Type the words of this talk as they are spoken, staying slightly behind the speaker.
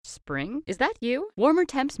Spring? Is that you? Warmer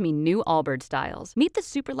temps mean new Allbirds styles. Meet the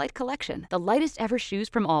Superlight Collection, the lightest ever shoes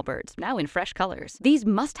from Allbirds, now in fresh colors. These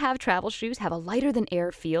must-have travel shoes have a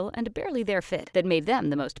lighter-than-air feel and a barely-there fit that made them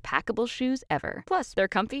the most packable shoes ever. Plus, they're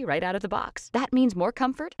comfy right out of the box. That means more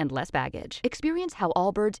comfort and less baggage. Experience how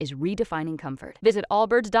Allbirds is redefining comfort. Visit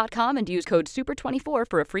allbirds.com and use code SUPER24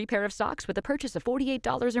 for a free pair of socks with a purchase of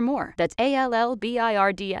 $48 or more. That's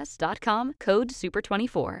ALLBIRDS.com, code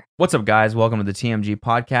SUPER24. What's up, guys? Welcome to the TMG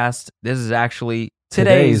podcast. This is actually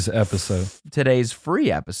Today's episode. Today's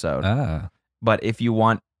free episode. But if you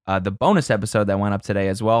want the bonus episode that went up today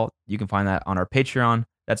as well, you can find that on our Patreon.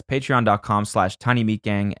 That's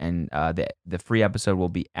patreon.com/tinymeatgang, and the free episode will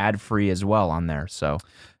be ad-free as well on there. So,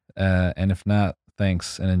 and if not,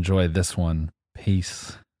 thanks and enjoy this one.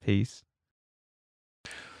 Peace. Peace.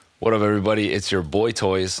 What up, everybody? It's your boy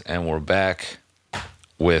Toys, and we're back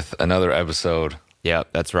with another episode. Yeah,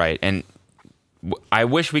 that's right. And I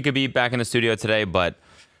wish we could be back in the studio today, but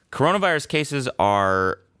coronavirus cases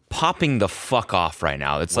are popping the fuck off right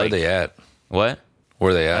now. It's Where like, they at? What?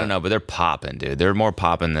 Where they at? I don't know, but they're popping, dude. They're more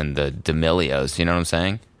popping than the D'Amelios. You know what I'm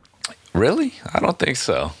saying? Really? I don't think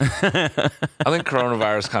so. I think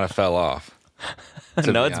coronavirus kind of fell off.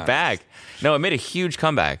 No, it's back. No, it made a huge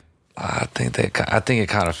comeback. I think it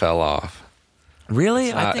kind of fell off. Really?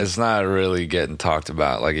 It's not really getting talked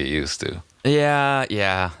about like it used to.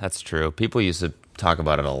 Yeah, that's true. People used to talk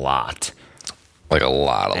about it a lot. Like a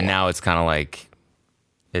lot. And now it's kind of like,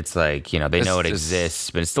 it's like, you know, they know it exists,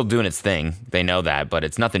 but it's still doing its thing. They know that, but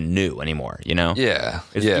it's nothing new anymore, you know? Yeah.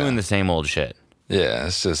 It's doing the same old shit. Yeah,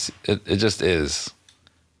 it's just, it just is.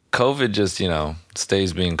 COVID just,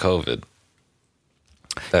 stays being COVID.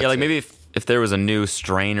 Yeah, like maybe if there was a new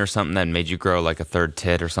strain or something that made you grow like a third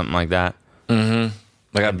tit or something like that. Mm-hmm.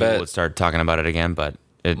 Like I bet people would start talking about it again, but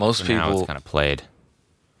most people, now it's kind of played.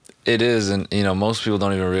 It is, and most people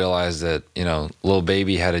don't even realize that Lil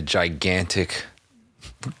Baby had a gigantic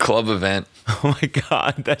club event. Oh my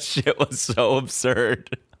god, that shit was so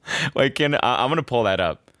absurd. Like, I'm gonna pull that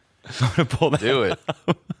up. I'm gonna pull that. Do it.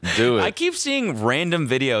 I keep seeing random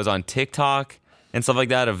videos on TikTok and stuff like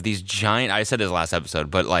that of these giant. I said this last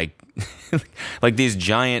episode, but like these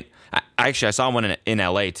giant. Actually, I saw one in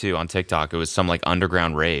LA too on TikTok. It was some like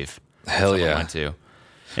underground rave. Hell yeah! Went to,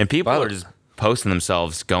 and people are just posting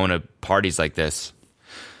themselves going to parties like this,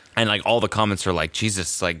 and like all the comments are like,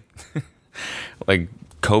 Jesus, like like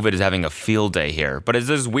COVID is having a field day here. But it's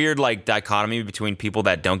this weird like dichotomy between people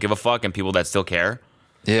that don't give a fuck and people that still care.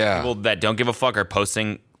 Yeah, people that don't give a fuck are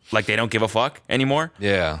posting like they don't give a fuck anymore.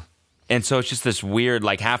 Yeah, and so it's just this weird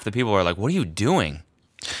like half the people are like, what are you doing?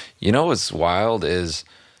 You know what's wild is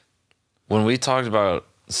when we talked about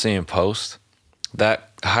seeing post,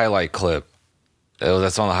 that highlight clip,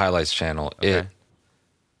 that's on the highlights channel. Okay.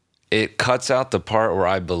 It cuts out the part where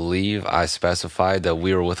I believe I specified that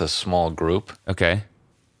we were with a small group. Okay.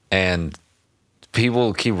 And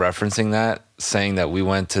people keep referencing that, saying that we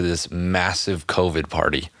went to this massive COVID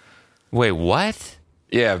party. Wait, what?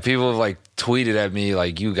 Yeah, people have like tweeted at me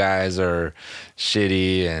like, you guys are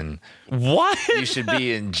shitty and what? You should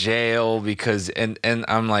be in jail because and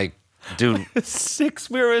I'm like, dude,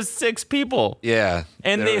 we were 6 people. Yeah,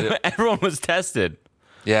 and everyone was tested.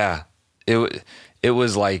 Yeah, it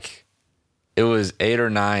was like it was 8 or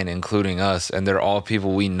 9, including us, and they're all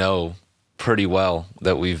people we know pretty well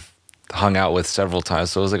that we've hung out with several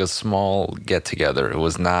times. So it was like a small get together. It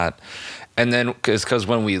was not, and then because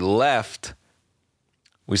when we left,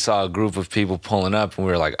 we saw a group of people pulling up, and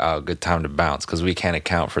we were like, "Oh, good time to bounce," because we can't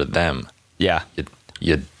account for them. Yeah.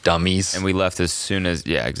 You dummies. And we left as soon as,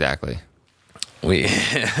 yeah, exactly.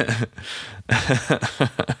 I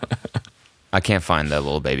can't find that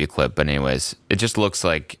Lil Baby clip, but anyways, it just looks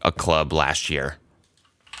like a club last year.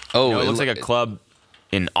 Oh, it looks like a club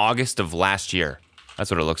in August of last year. That's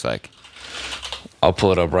what it looks like. I'll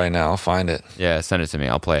pull it up right now. I'll find it. Yeah, send it to me.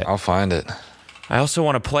 I'll play it. I'll find it. I also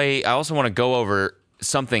want to go over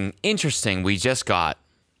something interesting we just got.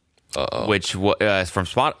 Which from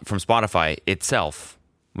Spotify itself,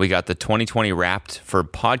 we got the 2020 Wrapped for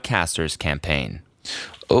Podcasters campaign.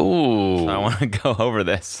 Oh, so I want to go over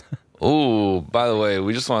this. Oh, by the way,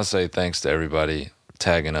 we just want to say thanks to everybody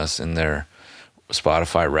tagging us in their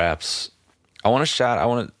Spotify Wraps. A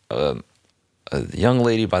young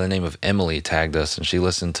lady by the name of Emily tagged us, and she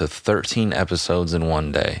listened to 13 episodes in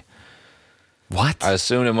one day. What? I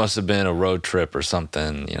assume it must have been a road trip or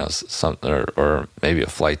something, something, or maybe a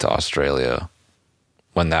flight to Australia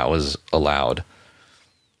when that was allowed.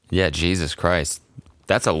 Yeah, Jesus Christ.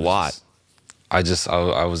 That's a lot. I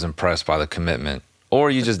was impressed by the commitment. Or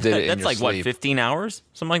you just did it in your sleep. That's like, what, 15 hours?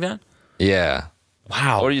 Something like that? Yeah.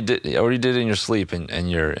 Wow. Or you did it in your sleep and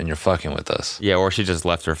you're fucking with us. Yeah, or she just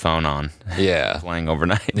left her phone on. Yeah. Playing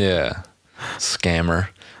overnight. Yeah. Scammer.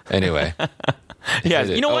 Anyway. Yeah,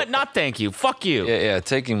 you know what? Not thank you. Fuck you. Yeah,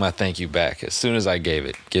 taking my thank you back as soon as I gave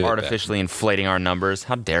it. Give Artificially inflating our numbers.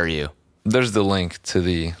 How dare you? it back. There's the link to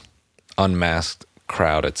the unmasked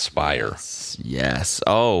crowd at Spire. Yes.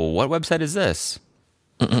 Oh, what website is this?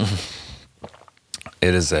 It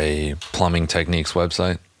is a plumbing techniques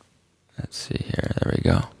website. Let's see here. There we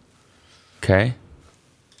go. Okay.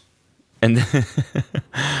 And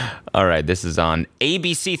all right, this is on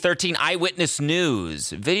ABC 13 Eyewitness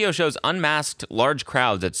News. Video shows unmasked large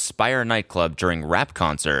crowds at Spire nightclub during rap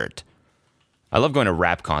concert. I love going to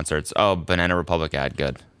rap concerts. Oh, Banana Republic ad.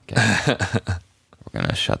 Good. Okay. We're going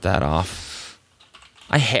to shut that off.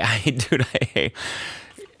 I hate.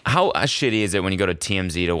 How shitty is it when you go to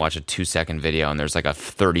TMZ to watch a 2-second video and there's like a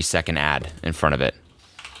 30-second ad in front of it?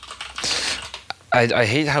 I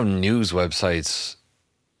hate how news websites,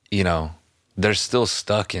 they're still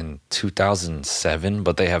stuck in 2007,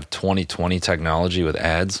 but they have 2020 technology with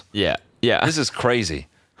ads. Yeah. Yeah. This is crazy.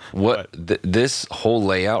 This whole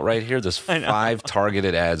layout right here, there's 5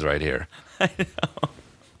 targeted ads right here. I know.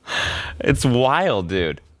 It's wild,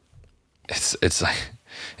 dude. It's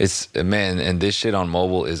man, and this shit on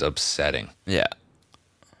mobile is upsetting. Yeah.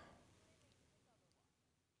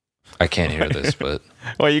 I can't hear this, but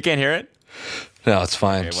Well, you can't hear it? no, it's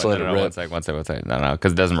fine. Okay, Just let it rip. One sec. No,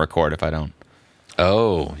 because it doesn't record if I don't.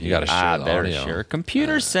 Oh, you got to share the there's audio. sure.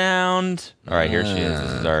 Computer sound. All right, here she is.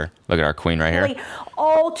 This is look at our queen right here.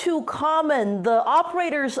 All too common. The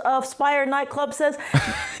operators of Spire nightclub says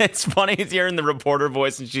It's funny hearing the reporter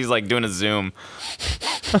voice and she's like doing a Zoom.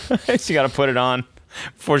 She got to put it on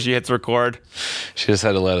before she hits record. She just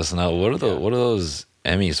had to let us know. What are those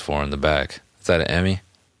Emmys for in the back? Is that an Emmy?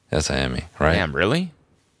 That's an Emmy, right? Damn, really?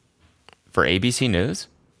 For ABC News?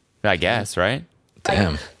 I guess, right?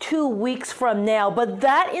 Damn. 2 weeks from now. But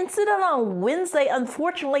that incident on Wednesday,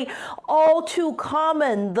 unfortunately, all too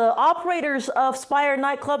common. The operators of Spire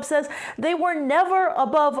nightclub says they were never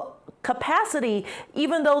above capacity,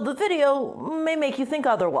 even though the video may make you think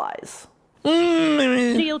otherwise.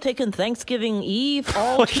 Video taken Thanksgiving Eve,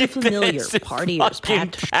 all too familiar. Partiers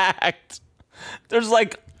packed There's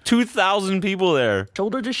like 2,000 people there.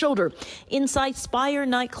 shoulder to shoulder inside Spire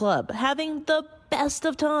nightclub, having the best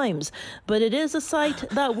of times. But it is a sight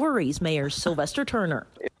that worries Mayor Sylvester Turner.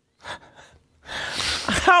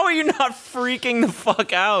 How are you not freaking the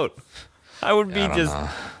fuck out? I would be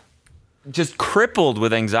just crippled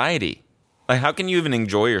with anxiety. Like, how can you even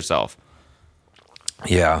enjoy yourself?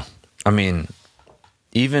 Yeah. I mean,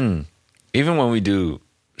 even when we do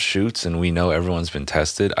shoots and we know everyone's been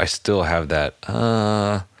tested, I still have that,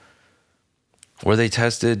 were they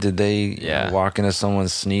tested? Did they walk into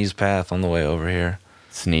someone's sneeze path on the way over here?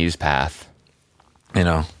 Sneeze path.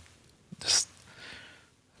 Just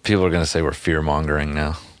people are going to say we're fear-mongering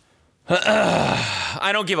now. I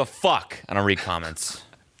don't give a fuck. I don't read comments.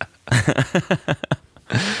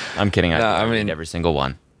 I'm kidding. I read every single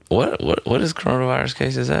one. What is coronavirus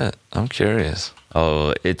cases at? I'm curious.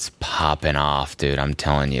 Oh, it's popping off, dude. I'm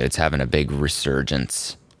telling you, it's having a big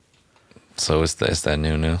resurgence. So it's that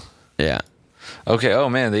new. Yeah. Okay. Oh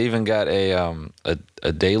man, they even got a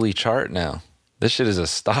daily chart now. This shit is a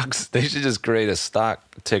stock. They should just create a stock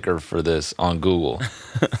ticker for this on Google.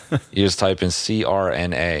 You just type in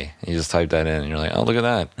CRNA. You just type that in, and you're like, oh, look at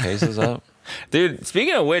that, cases up. Dude,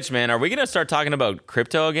 speaking of which, man, are we gonna start talking about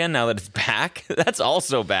crypto again now that it's back? That's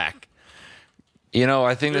also back.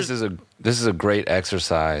 I think this is a great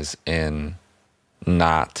exercise in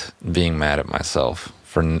not being mad at myself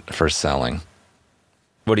for selling.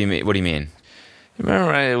 What do you mean? What do you mean?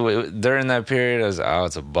 Remember, during that period, I was,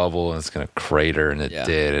 it's a bubble and it's going to crater, and it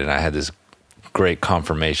did. And I had this great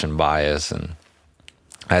confirmation bias. And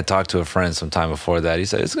I had talked to a friend sometime before that. He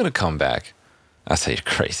said, it's going to come back. I said, you're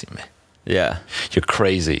crazy, man. Yeah. You're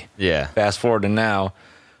crazy. Yeah. Fast forward to now.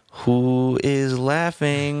 Who is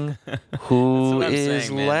laughing? Who is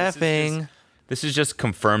saying, laughing? This is just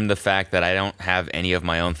confirmed the fact that I don't have any of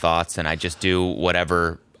my own thoughts, and I just do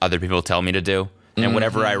whatever other people tell me to do. And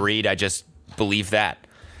whatever I read, I just believe that.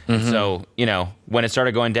 So, when it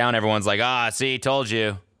started going down, everyone's like, see, told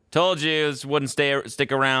you. This wouldn't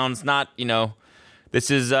stick around. It's not,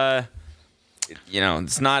 this is,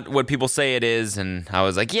 it's not what people say it is. And I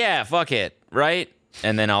was like, yeah, fuck it. Right.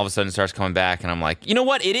 And then all of a sudden it starts coming back, and I'm like, you know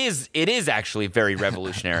what? It is actually very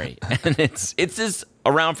revolutionary. And it's just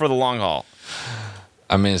around for the long haul.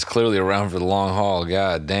 I mean, it's clearly around for the long haul.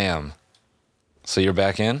 God damn. So you're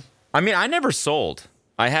back in? I mean, I never sold.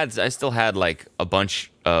 I still had like a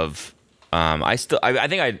bunch of, I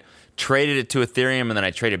think I traded it to Ethereum, and then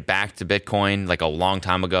I traded back to Bitcoin like a long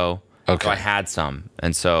time ago. Okay. So I had some,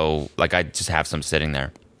 and so like I just have some sitting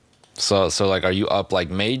there. So like, are you up like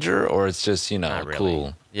major, or it's just Not really.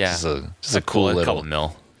 cool? Yeah, just a cool little couple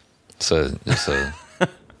mil. Just a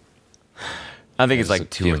I think it's Just like a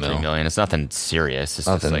 2 few or 3 mil. million. It's nothing serious. It's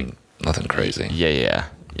just like nothing crazy. yeah.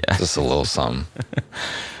 Just a little something.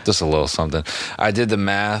 Just a little something. I did the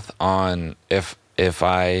math on if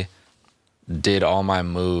I did all my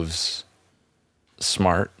moves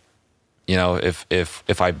smart,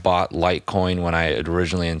 if I bought Litecoin when I had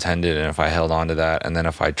originally intended, and if I held on to that, and then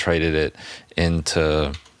if I traded it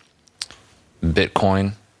into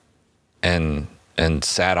Bitcoin and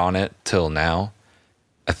sat on it till now,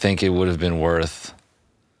 I think it would have been worth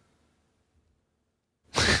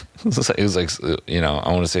it was like,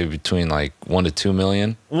 I want to say between like 1 to 2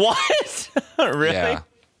 million. What? Really?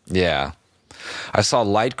 Yeah. I saw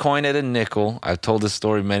Litecoin at a nickel. I've told this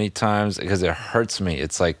story many times because it hurts me.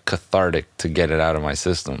 It's like cathartic to get it out of my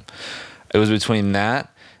system. It was between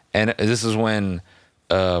that, and this is when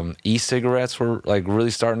e-cigarettes were like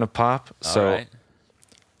really starting to pop. So All right.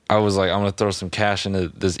 I was like, I'm going to throw some cash into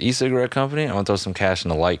this e-cigarette company. I'm going to throw some cash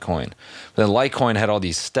into Litecoin. But then Litecoin had all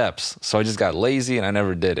these steps. So I just got lazy and I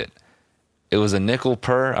never did it. It was a nickel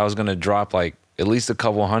per. I was going to drop like at least a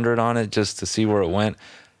couple hundred on it just to see where it went.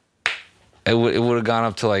 It would have gone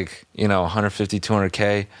up to like, 150,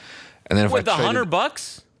 200K. And then if With I traded,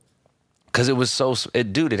 $100? because it was so,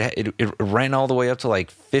 it ran all the way up to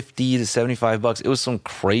like 50 to 75 bucks. It was some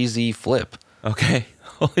crazy flip. Okay.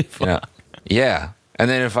 Holy fuck. Yeah. And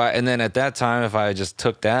then at that time, if I just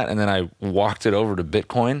took that and then I walked it over to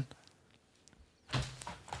Bitcoin.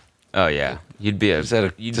 Oh yeah, you'd be a Just had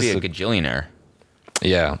a- gajillionaire.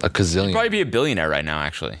 Yeah, a gazillion. Probably be a billionaire right now.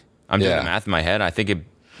 Actually, I'm doing Yeah. the math in my head. I think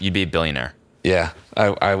you'd be a billionaire. Yeah.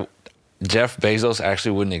 Jeff Bezos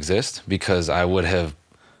actually wouldn't exist because I would have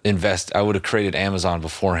created Amazon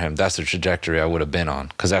before him. That's the trajectory I would have been on.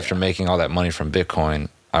 Because after making all that money from Bitcoin,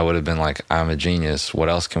 I would have been like, I'm a genius. What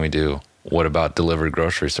else can we do? What about delivered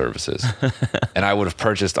grocery services? And I would have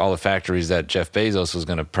purchased all the factories that Jeff Bezos was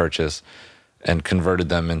going to purchase and converted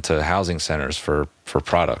them into housing centers for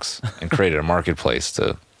products and created a marketplace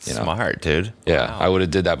to, Smart, dude. Yeah, Wow. I would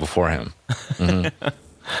have did that before him. I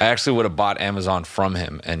actually would have bought Amazon from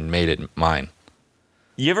him and made it mine.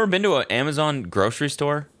 You ever been to an Amazon grocery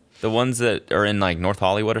store? The ones that are in like North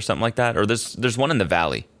Hollywood or something like that? Or there's one in the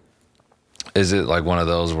Valley. Is it like one of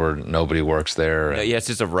those where nobody works there? Yeah, it's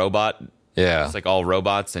just a robot. Yeah. It's like all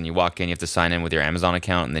robots, and you walk in, you have to sign in with your Amazon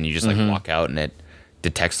account, and then you just like walk out, and it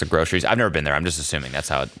detects the groceries. I've never been there. I'm just assuming that's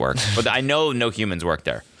how it works. But I know no humans work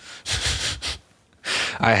there.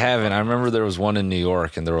 I haven't. I remember there was one in New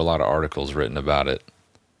York, and there were a lot of articles written about it.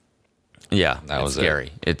 Yeah, That it's was it.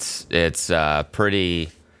 scary. It's pretty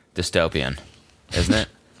dystopian, isn't it?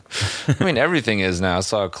 I mean, everything is now. I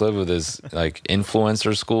saw a clip of this like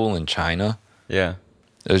influencer school in China. Yeah.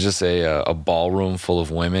 It was just a ballroom full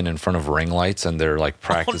of women in front of ring lights, and they're like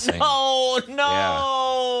practicing. Oh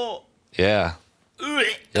no! Yeah. That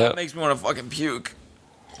Yep. makes me want to fucking puke.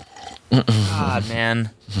 God,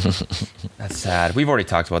 man. That's sad. We've already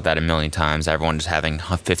talked about that a million times. Everyone just having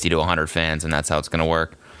 50 to 100 fans, and that's how it's going to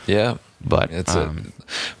work. Yeah. But It's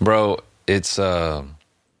bro, it's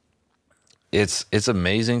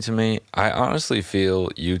amazing to me. I honestly feel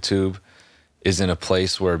YouTube is in a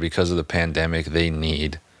place where, because of the pandemic, they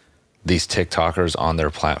need these TikTokers on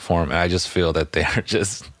their platform. And I just feel that they're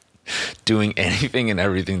just doing anything and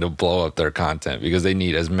everything to blow up their content because they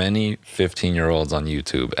need as many 15-year-olds on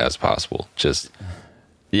YouTube as possible. Just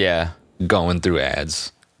yeah. going through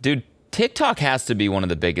ads. Dude, TikTok has to be one of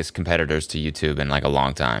the biggest competitors to YouTube in like a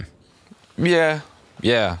long time. Yeah,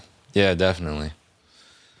 definitely.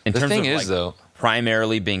 In The terms thing of is, like, though,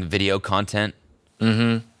 primarily being video content,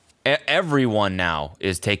 everyone now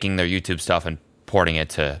is taking their YouTube stuff and porting it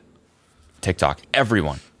to TikTok.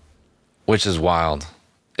 Everyone. which is wild.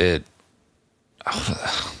 Do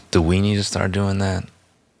we need to start doing that?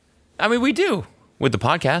 I mean, we do with the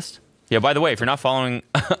podcast. Yeah, by the way, if you're not following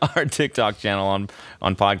our TikTok channel on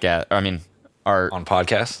podcast, on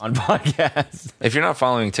podcast? on podcast. If you're not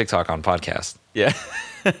following TikTok on podcast, Yeah.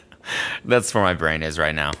 That's where my brain is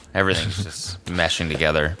right now. Everything's just meshing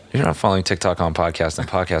together. if you're not following TikTok on podcast, then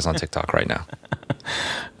podcast on TikTok right now.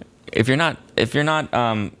 If you're not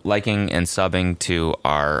liking and subbing to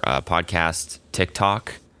our podcast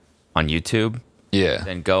TikTok on YouTube, Yeah.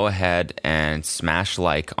 then go ahead and smash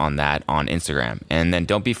like on that on Instagram. And then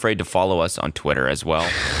don't be afraid to follow us on Twitter as well.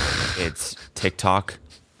 It's TikTok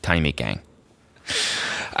Tiny Meat Gang.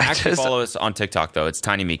 Actually, follow us on TikTok though. It's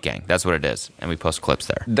Tiny Meat Gang. That's what it is, and we post clips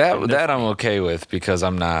there. That I'm okay with because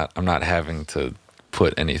I'm not having to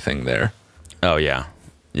put anything there. Oh yeah.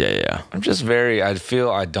 I'm just I feel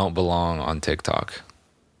I don't belong on TikTok.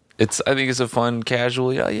 I think it's a fun,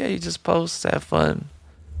 casual. Yeah, you just post, have fun.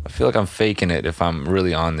 I feel like I'm faking it if I'm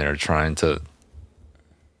really on there trying to.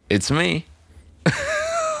 It's me.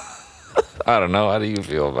 I don't know. How do you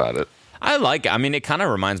feel about it? I like it. I mean, it kind of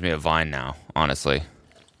reminds me of Vine now, honestly.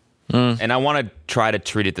 And I want to try to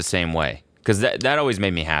treat it the same way because that always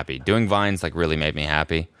made me happy. Doing Vines like really made me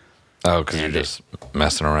happy. Oh, because you're just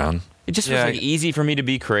messing around. It just was like easy for me to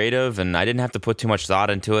be creative, and I didn't have to put too much thought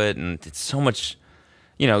into it. And it's so much,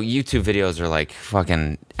 YouTube videos are like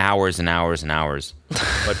fucking hours and hours and hours.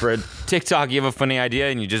 But for a TikTok, you have a funny idea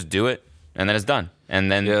and you just do it, and then it's done. And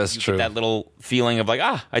then you get that little feeling of like,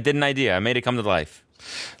 I did an idea. I made it come to life.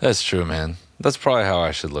 That's true, man. That's probably how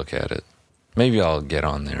I should look at it. Maybe I'll get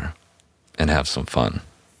on there and have some fun.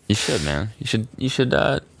 You should, man. You should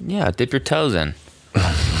dip your toes in.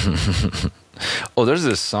 Oh, there's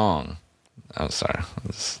this song. I'm sorry.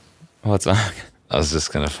 What's on? I was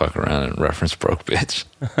just going to fuck around and reference Broke Bitch.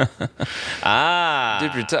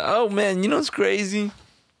 Dip your toe. Oh, man, you know what's crazy?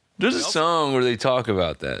 There's a song where they talk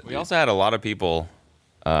about that. We also had a lot of people.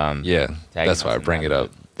 That's why I bring it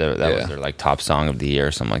up. That was their like top song of the year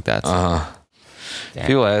or something like that. So.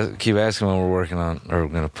 People keep asking when we're working on or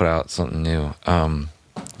we're going to put out something new.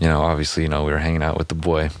 Obviously, we were hanging out with the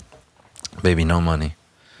boy, Baby No Money.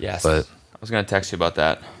 Yes. But I was going to text you about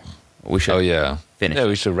that. We should finish. Yeah,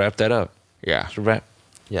 we should wrap that up. Yeah. Wrap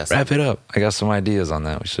it up. I got some ideas on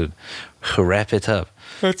that. We should wrap it up.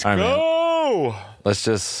 Let's go. Let's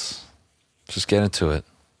just get into it.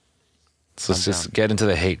 So let's just get into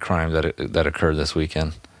the hate crime that occurred this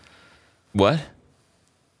weekend. What?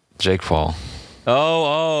 Jake Paul.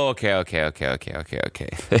 Oh, okay.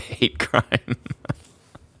 The hate crime.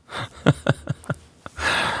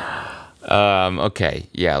 Okay,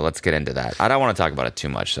 yeah, let's get into that. I don't want to talk about it too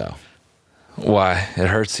much, though. Why? It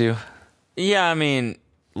hurts you? Yeah, I mean,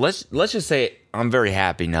 let's just say I'm very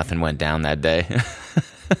happy nothing went down that day.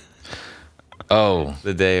 Oh.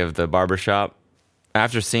 The day of the barbershop.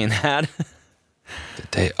 After seeing that. The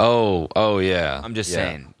day. Oh, yeah. I'm just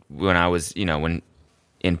saying, when I was,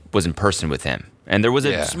 was in person with him, and there was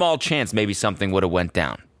a small chance maybe something would have went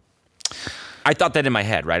down. I thought that in my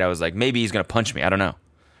head, right? I was like, maybe he's going to punch me. I don't know.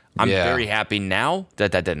 I'm very happy now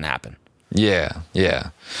that didn't happen. Yeah.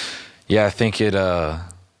 I think it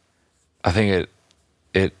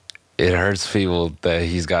hurts people that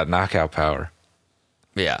he's got knockout power.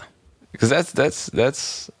 Yeah. Because that's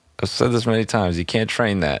I've said this many times. You can't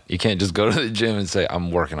train that. You can't just go to the gym and say,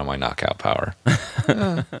 I'm working on my knockout power.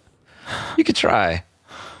 You could try.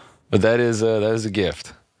 But that is a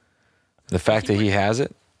gift. The fact that he has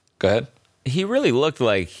it. Go ahead. He really looked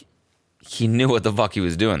like he knew what the fuck he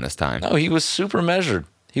was doing this time. No, he was super measured.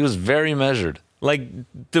 He was very measured. Like,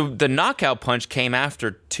 the knockout punch came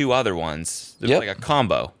after two other ones. It was like a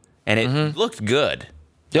combo. And it looked good.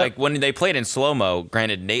 Yep. Like, when they played in slow-mo,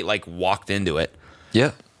 granted, Nate, like, walked into it.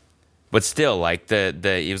 Yeah. But still, like,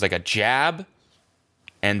 it was like a jab,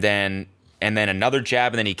 and then another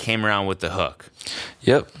jab, and then he came around with the hook.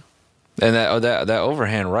 Yep. And that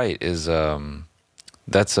overhand right is,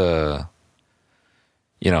 that's a,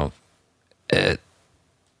 I'm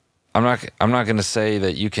not going to say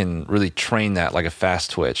that you can really train that like a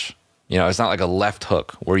fast twitch. It's not like a left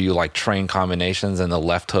hook where you like train combinations and the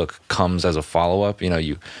left hook comes as a follow up.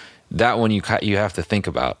 That one you have to think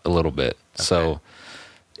about a little bit. Okay. So,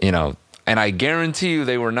 and I guarantee you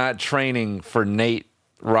they were not training for Nate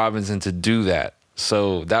Robinson to do that.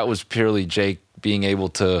 So that was purely Jake being able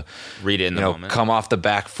to read it in the moment, come off the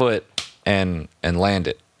back foot and land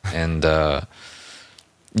it. And I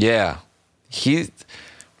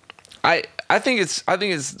think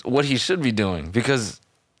it's what he should be doing because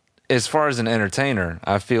as far as an entertainer,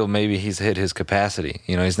 I feel maybe he's hit his capacity.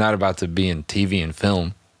 He's not about to be in TV and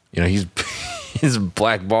film. He's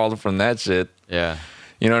blackballed from that shit. Yeah.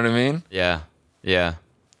 You know what I mean? Yeah. Yeah.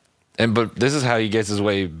 But this is how he gets his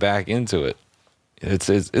way back into it.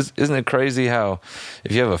 Isn't it crazy how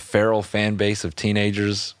if you have a feral fan base of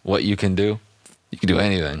teenagers, what you can do? You can do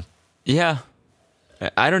anything. Yeah.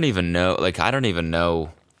 I don't even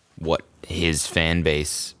know what his fan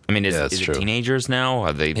base. I mean, is it teenagers now?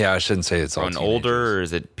 Are they? Yeah, I shouldn't say it's all teenagers. Older, or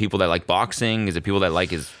is it people that like boxing? Is it people that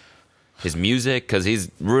like his music? Because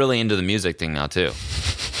he's really into the music thing now too.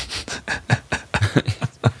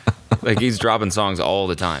 Like he's dropping songs all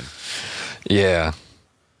the time. Yeah.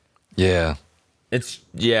 I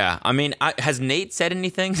mean, has Nate said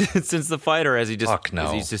anything since the fight, or has he just? Fuck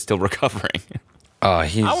no. He's just still recovering.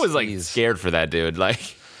 I was like scared for that dude.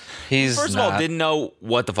 Like, He's first of all, didn't know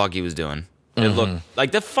what the fuck he was doing. It looked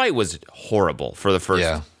like the fight was horrible for the first.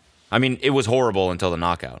 Yeah. I mean, it was horrible until the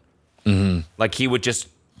knockout. Like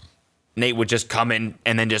Nate would just come in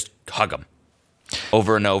and then just hug him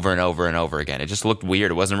over and over and over and over again. It just looked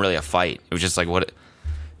weird. It wasn't really a fight. It was just like what,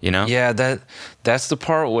 you know? Yeah, that's the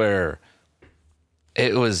part where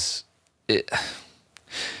it was.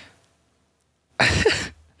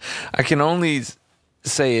 I can only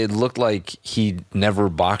say it looked like he never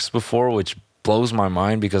boxed before, which blows my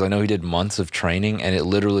mind because I know he did months of training, and it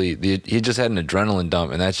literally he just had an adrenaline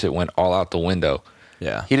dump, and that shit went all out the window.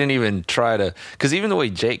 Yeah. He didn't even try to, because even the way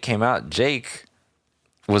Jake came out, he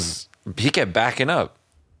kept backing up.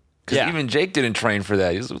 Because even Jake didn't train for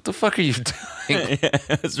that. He was, what the fuck are you doing? Yeah,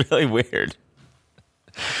 it's really weird.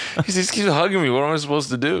 He just keeps hugging me. What am I supposed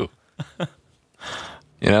to do?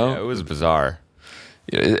 You know? Yeah, it was bizarre.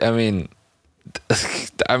 I mean,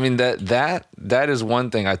 that is one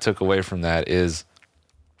thing I took away from that is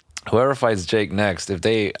whoever fights Jake next, if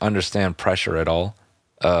they understand pressure at all,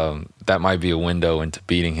 that might be a window into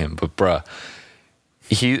beating him. But bruh,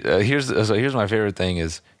 here's my favorite thing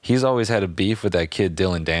is he's always had a beef with that kid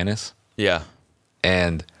Dylan Dennis. Yeah.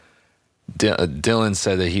 And Dylan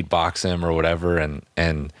said that he'd box him or whatever,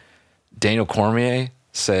 and Daniel Cormier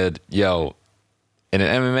said, yo, in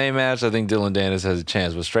an MMA match, I think Dylan Dennis has a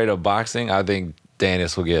chance. But straight up boxing, I think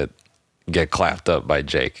Dennis will get clapped up by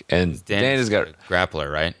Jake. And Dennis got a grappler,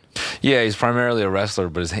 right? Yeah, he's primarily a wrestler,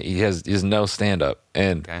 but he has no stand up.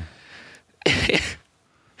 And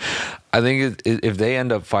I think if they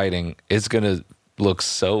end up fighting, it's gonna look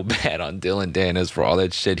so bad on Dylan Dennis for all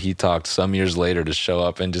that shit he talked some years later to show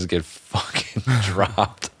up and just get fucking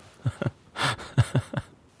dropped.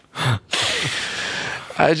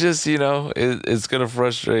 I just, it's gonna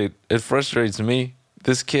frustrate. It frustrates me.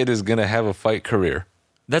 This kid is gonna have a fight career.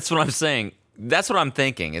 That's what I'm saying. That's what I'm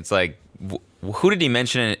thinking. It's like, who did he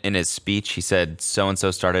mention in his speech? He said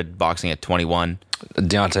so-and-so started boxing at 21.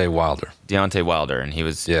 Deontay Wilder. And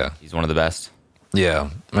he's one of the best.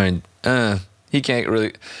 Yeah. I mean, you can't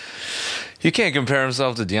compare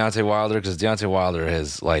himself to Deontay Wilder because Deontay Wilder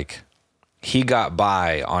he got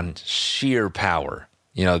by on sheer power.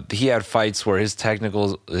 He had fights where his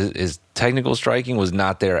technical striking was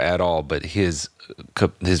not there at all, but his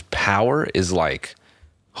power is like,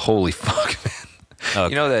 holy fuck, man. Okay.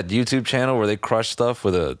 You know that YouTube channel where they crush stuff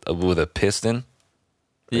with a piston?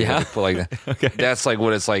 Yeah. Like that? Okay. That's like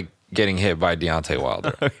what it's like getting hit by Deontay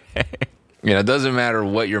Wilder. Okay. It doesn't matter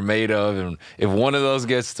what you're made of, and if one of those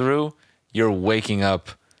gets through, you're waking up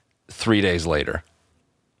 3 days later.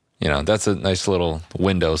 That's a nice little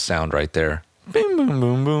Windows sound right there. Boom, boom,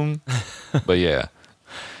 boom, boom. But yeah.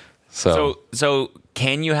 So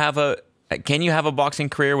can you have a boxing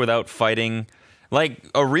career without fighting? Like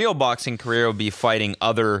a real boxing career would be fighting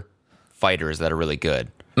other fighters that are really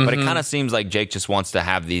good. But it kind of seems like Jake just wants to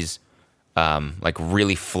have these like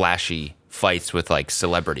really flashy fights with like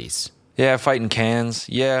celebrities. Yeah, fighting cans.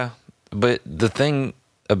 Yeah. But the thing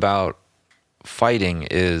about fighting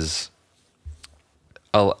is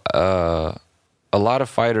a lot of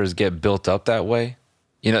fighters get built up that way.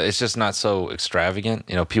 It's just not so extravagant.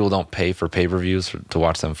 People don't pay for pay-per-views to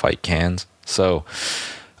watch them fight cans. So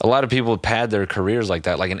a lot of people pad their careers like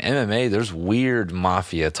that. Like in MMA, there's weird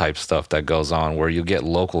mafia type stuff that goes on where you get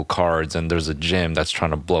local cards and there's a gym that's trying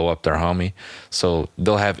to blow up their homie. So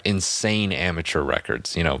they'll have insane amateur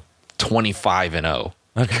records, 25-0.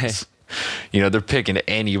 Okay. They're picking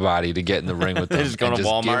anybody to get in the ring with them. They're just going to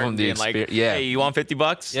Walmart and being like, hey, you want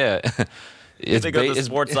 $50? Yeah. They go to the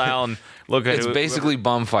sports aisle and look at it. It's basically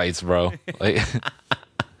bum fights, bro. Like,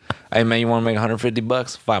 hey, man, you want to make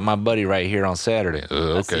 $150? Fight my buddy right here on Saturday.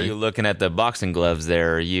 Okay. I see you looking at the boxing gloves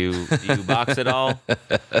there. Do you box at all?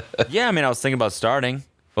 Yeah, I was thinking about starting.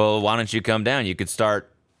 Well, why don't you come down? You could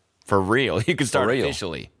start for real. You could start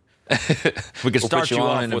officially. We could start you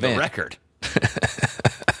off with a record.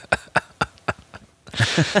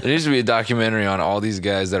 There needs to be a documentary on all these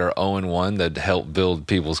guys that are 0-1 that help build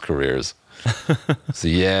people's careers. So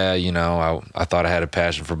yeah, I thought I had a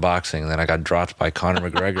passion for boxing, and then I got dropped by Conor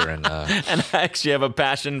McGregor, and I actually have a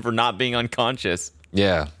passion for not being unconscious.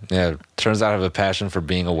 Yeah. Turns out I have a passion for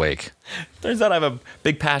being awake. Turns out I have a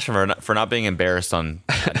big passion for not being embarrassed on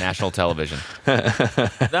national television.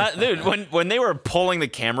 Dude, when they were pulling the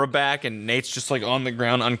camera back and Nate's just like on the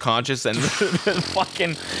ground unconscious, and the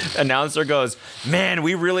fucking announcer goes, "Man,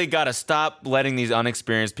 we really got to stop letting these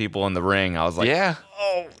unexperienced people in the ring." I was like, "Yeah,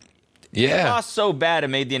 oh." Yeah. It lost so bad it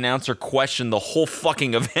made the announcer question the whole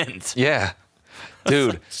fucking event. Yeah.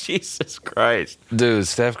 Dude, Jesus Christ. dude,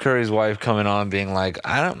 Steph Curry's wife coming on being like,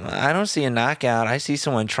 I don't see a knockout. I see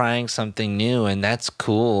someone trying something new, and that's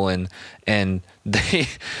cool. And they,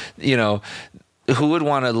 you know, who would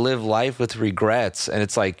want to live life with regrets? And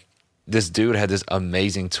it's like, this dude had this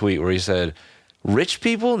amazing tweet where he said, rich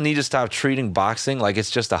people need to stop treating boxing like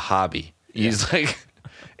it's just a hobby. He's like,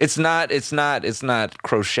 it's not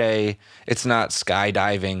crochet, it's not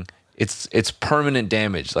skydiving, it's permanent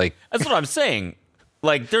damage. Like, That's what I'm saying.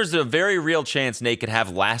 Like, there's a very real chance Nate could have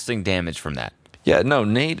lasting damage from that. yeah, no,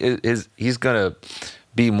 Nate he's gonna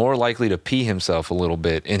be more likely to pee himself a little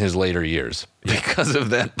bit in his later years because of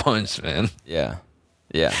that punch, man. Yeah.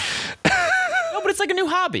 Yeah. No, but it's like a new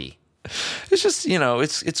hobby. It's just, you know,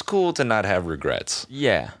 it's cool to not have regrets.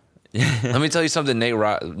 Yeah. Let me tell you something Nate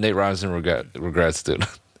Robinson regrets, dude.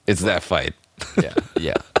 It's that fight. Yeah.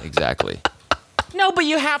 Yeah. Exactly. No, but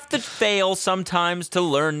you have to fail sometimes to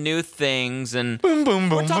learn new things, and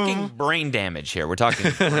we're talking brain damage here. We're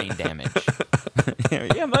talking brain damage.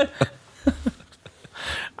 Yeah, but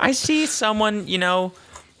I see someone, you know,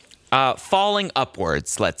 falling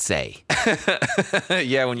upwards, let's say.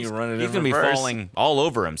 Yeah, when you run it He's in going to be reverse. falling all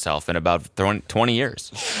over himself in about 20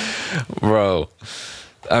 years. Bro.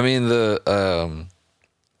 I mean, you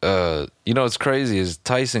know what's crazy is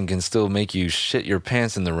Tyson can still make you shit your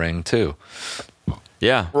pants in the ring, too.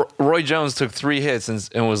 Yeah. Roy Jones took 3 hits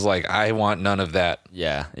and was like, I want none of that.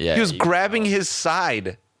 Yeah. Yeah. He was grabbing his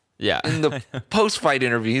side Yeah. in the post-fight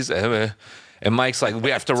interviews. And Mike's like, we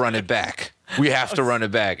have to run it back. We have to run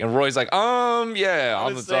it back. And Roy's like, yeah,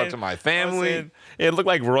 I'm going to talk to my family. It looked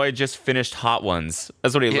like Roy just finished Hot Ones.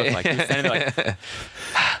 That's what he looked like. He was standing there like,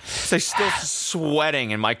 so he's still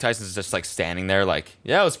sweating, and Mike Tyson's just like standing there like,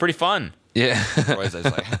 yeah, it was pretty fun. Yeah. Roy's just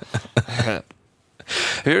like, Have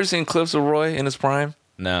you ever seen clips of Roy in his prime?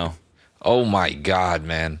 no. Oh, my God,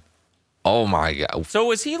 man. Oh, my God. So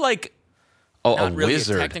was he like Oh, not a really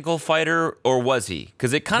wizard. a technical fighter, or was he?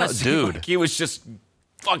 Because it kind of No, seemed dude. like he was just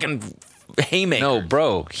fucking haymaker. No,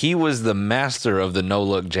 bro, he was the master of the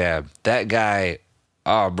no-look jab. That guy,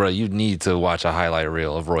 bro, you need to watch a highlight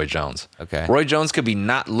reel of Roy Jones. Okay. Roy Jones could be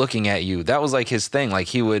not looking at you. That was like his thing. Like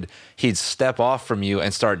he'd step off from you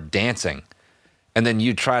and start dancing. And then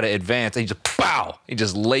you try to advance and he just, pow, he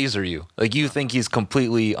just laser you. Like you think he's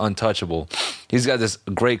completely untouchable. He's got this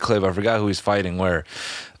great clip. I forgot who he's fighting where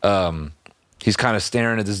he's kind of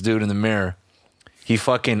staring at this dude in the mirror. He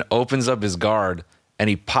fucking opens up his guard and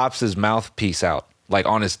he pops his mouthpiece out, like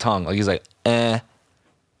on his tongue. Like he's like, eh.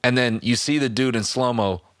 And then you see the dude in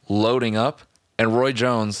slow-mo loading up, and Roy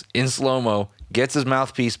Jones in slow-mo gets his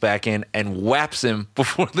mouthpiece back in and whaps him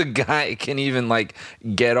before the guy can even like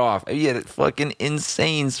get off. He had fucking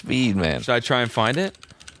insane speed, man. Should I try and find it?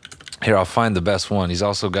 Here, I'll find the best one. He's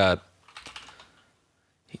also got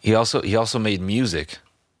he also made music.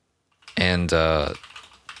 And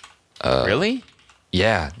Really?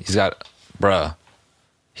 yeah, he's got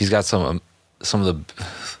some of the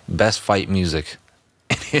best fight music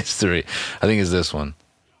in history. I think it's this one.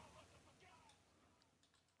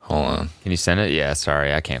 Hold on. Can you send it? Yeah,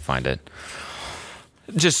 sorry, I can't find it.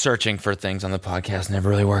 Just searching for things on the podcast never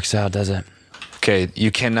really works out, does it? Okay,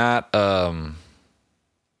 you cannot.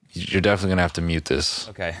 You're definitely gonna have to mute this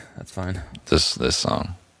Okay, that's fine. this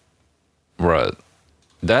song, bruh.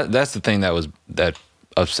 That's the thing that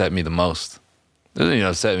upset me the most. It doesn't even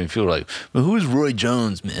upset me. People are like, well, who is Roy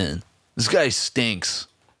Jones, man? This guy stinks.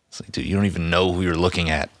 It's like, dude, you don't even know who you're looking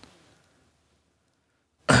at.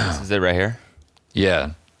 Is it right here?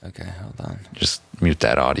 Yeah, Okay, hold on. just mute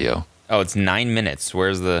that audio. Oh, it's 9 minutes.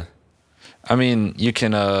 Where's the... I mean, you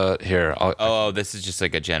can here. Oh, this is just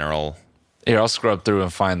like a general... I'll scrub through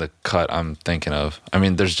and find the cut I'm thinking of. I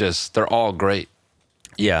mean, they're all great.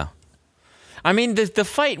 Yeah. I mean, the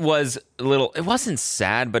fight was a little... It wasn't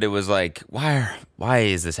sad, but it was like, why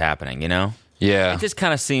is this happening, you know? Yeah, It just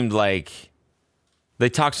kind of seemed like they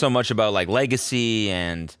talked so much about like legacy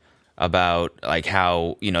and about like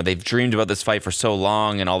how, you know, they've dreamed about this fight for so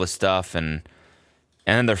long and all this stuff, and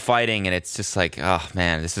then they're fighting, and it's just like, oh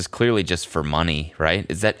man, this is clearly just for money, right?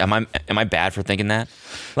 Is that am I bad for thinking that?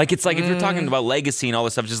 Like, it's like if you're talking about legacy and all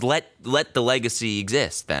this stuff, just let the legacy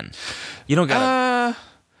exist. Then you don't gotta.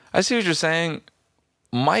 I see what you're saying.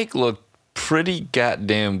 Mike looked pretty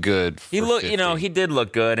goddamn good. For He looked, 50. you know, he did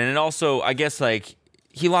look good, and it also, I guess, like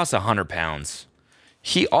he lost 100 pounds.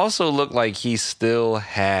 He also looked like he still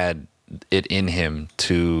had it in him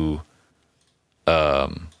to. Oh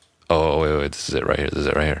wait, this is it right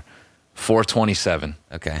here. 427.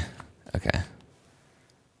 Okay.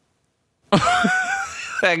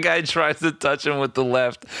 That guy tries to touch him with the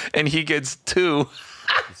left, and he gets 2.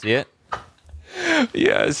 See it?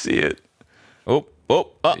 Yeah, I see it. Oh, You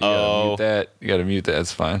gotta uh-oh. mute that. You gotta mute that.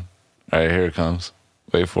 It's fine. All right, here it comes.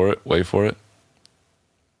 Wait for it. Wait for it.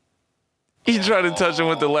 He tried to touch him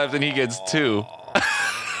with the left, and he gets 2.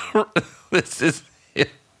 This is.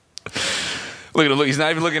 Look at him. Look, he's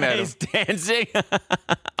not even looking at him. He's dancing.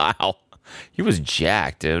 Wow. He was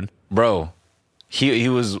jacked, dude. Bro, he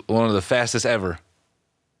was one of the fastest ever.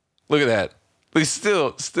 Look at that. Look,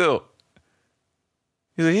 still.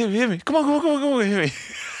 He's like, hit me. Come on, hit me.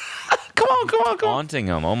 come on. Taunting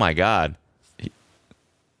him. Oh, my God.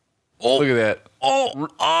 Look at that.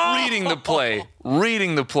 Reading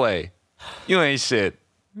the play. You ain't shit.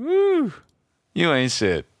 Woo. You ain't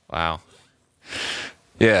shit. Wow.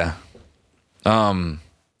 Yeah. No,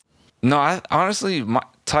 I honestly,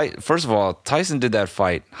 first of all, Tyson did that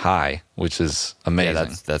fight high, which is amazing.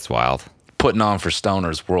 Yeah, that's wild. Putting on for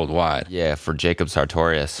stoners worldwide. Yeah, for Jacob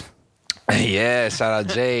Sartorius. Yeah, shout out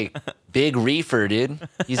Jake. Big reefer, dude.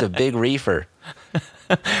 He's a big reefer.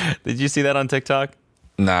 Did you see that on TikTok?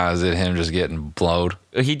 Nah, is it him just getting blowed?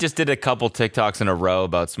 He just did a couple TikToks in a row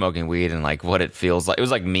about smoking weed and like what it feels like. It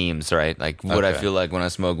was like memes, right? Like what I Okay. feel like when I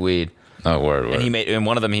smoke weed. Oh, word. And in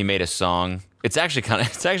one of them he made a song. It's actually kind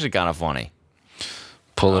of funny.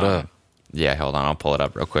 Pull it up. Yeah, hold on, I'll pull it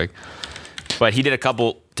up real quick. But he did a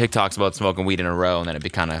couple TikToks about smoking weed in a row, and then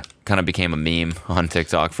it kind of became a meme on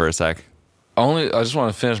TikTok for a sec. I just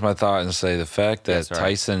want to finish my thought and say the fact that Yes, all right.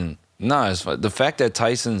 Tyson. No, it's fine. The fact that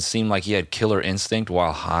Tyson seemed like he had killer instinct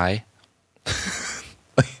while high.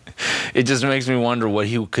 It just makes me wonder what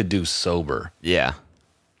he could do sober. Yeah.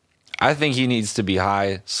 I think he needs to be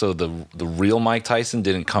high so the real Mike Tyson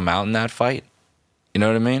didn't come out in that fight. You know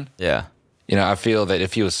what I mean? Yeah. You know, I feel that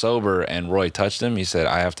if he was sober and Roy touched him, he said,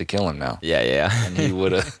 "I have to kill him now," Yeah. and he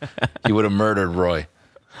would have murdered Roy.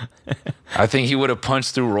 I think he would have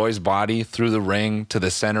punched through Roy's body through the ring to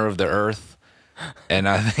the center of the earth, and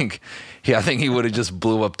I think he would have just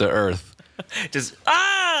blew up the earth. Just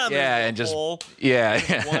Yeah, and just hole.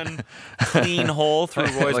 yeah, One clean hole through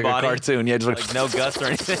Roy's like body. a cartoon. Yeah, just Like no guts or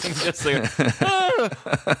anything. Just like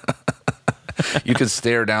you could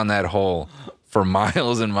stare down that hole for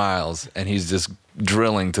miles and miles, and he's just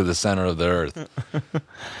drilling to the center of the earth.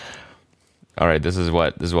 All right, this is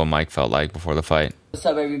what Mike felt like before the fight. What's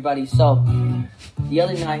up, everybody? So, the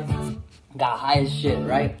other night, got high as shit,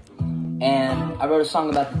 right? And I wrote a song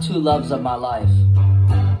about the two loves of my life.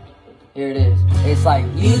 Here it is. It's like,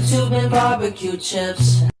 YouTube and barbecue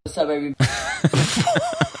chips. What's up, everybody?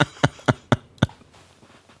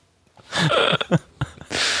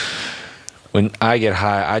 When I get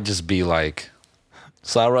high, I just be like,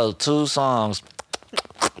 so I wrote 2 songs.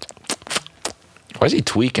 Why is he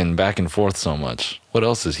tweaking back and forth so much? What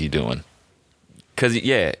else is he doing? Because,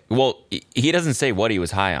 yeah, well, he doesn't say what he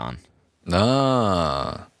was high on.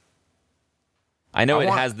 Ah. I know I it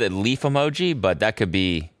want- has the leaf emoji, but that could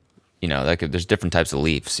be, there's different types of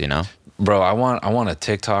leaves, Bro, I want a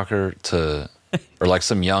TikToker to, or like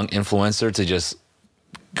some young influencer to just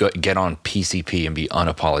get on PCP and be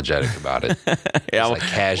unapologetic about it. Yeah, It's like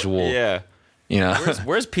casual, yeah. you know.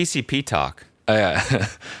 Where's PCP talk? Yeah.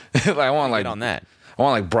 I want Get on that. I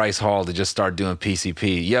want like Bryce Hall to just start doing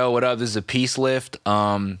PCP. Yo, what up? This is a peace lift.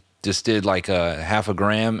 Just did like a half a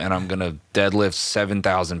gram, and I'm gonna deadlift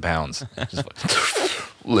 7,000 pounds. Just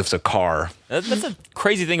lifts a car. That's a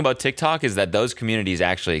crazy thing about TikTok is that those communities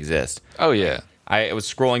actually exist. Oh yeah. I was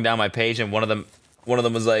scrolling down my page, and one of them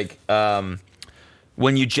was like,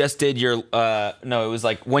 when you just did your, it was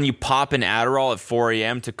like when you pop an Adderall at 4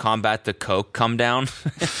 a.m. to combat the coke come down.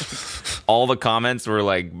 All the comments were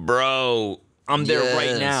like, bro, I'm there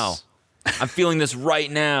right now. I'm feeling this right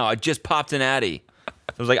now. I just popped an Addy.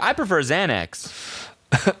 I was like, I prefer Xanax.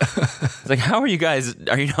 It's like, how are you guys?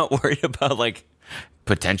 Are you not worried about like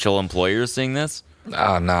potential employers seeing this?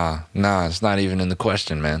 Nah. It's not even in the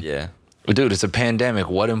question, man. Yeah, Dude, it's a pandemic.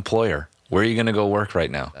 What employer? Where are you gonna go work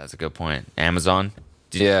right now? that's a good point. Amazon.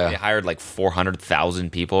 Yeah. They hired like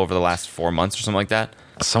 400,000 people over the last 4 months or something like that.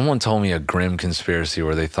 Someone told me a grim conspiracy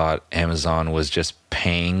where they thought Amazon was just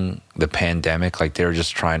paying the pandemic, like they were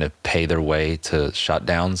just trying to pay their way to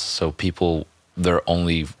shutdowns, so people, their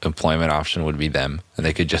only employment option would be them, and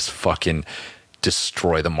they could just fucking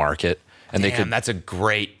destroy the market. And they could, That's a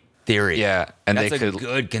great theory. yeah, and That's they a could,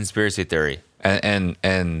 good conspiracy theory. and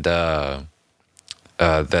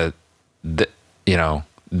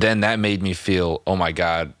then that made me feel, oh my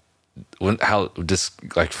god, how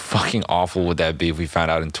just like fucking awful would that be if we found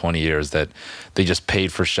out in 20 years that they just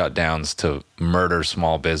paid for shutdowns to murder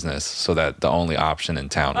small business so that the only option in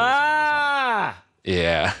town was,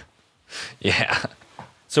 yeah.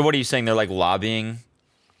 So what are you saying? They're like lobbying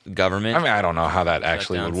the government? I mean, I don't know how that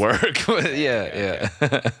actually would Shutdowns. work, but yeah.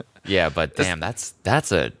 Yeah, but damn, that's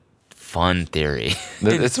a fun theory.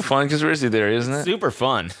 It's a fun conspiracy theory, isn't it? Super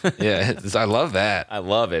fun. Yeah, I love that. I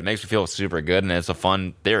love it. It makes me feel super good, and it's a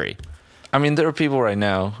fun theory. I mean, there are people right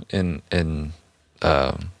now in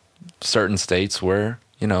certain states where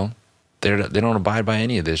they don't abide by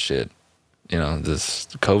any of this shit. This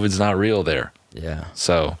COVID's not real there. Yeah.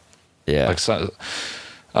 So, Yeah. like,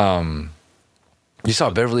 you saw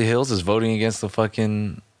Beverly Hills is voting against the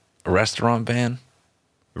fucking restaurant ban.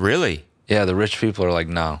 Really? Yeah, the rich people are like,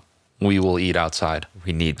 no, we will eat outside.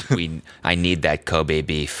 I need that Kobe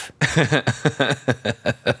beef.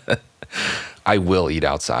 I will eat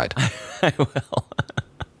outside. I will.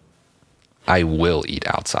 I will eat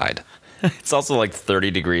outside. It's also like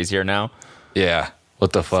 30 degrees here now. Yeah.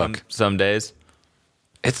 What the fuck? Some days.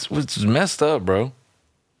 It's messed up, bro.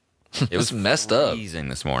 It was messed up. freezing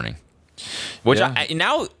this morning. Which Yeah.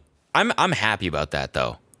 I'm happy about that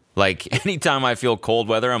though. Like anytime I feel cold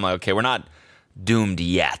weather, I'm like, okay, we're not doomed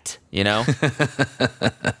yet, you know?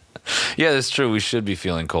 Yeah, that's true. We should be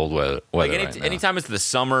feeling cold weather Like right now. anytime it's the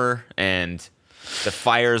summer and the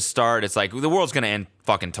fires start, it's like the world's gonna end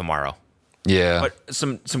fucking tomorrow. Yeah. But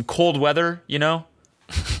some cold weather,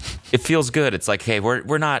 it feels good. It's like, hey,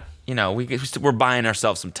 we're not, we're buying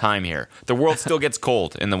ourselves some time here. The world still gets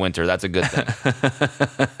cold in the winter. That's a good thing.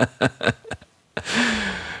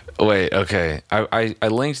 Wait, okay. I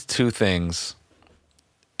linked two things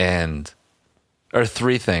or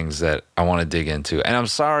three things that I want to dig into. And I'm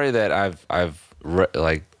sorry that I've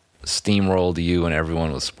steamrolled you and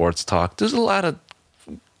everyone with sports talk. There's a lot of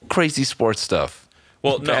crazy sports stuff.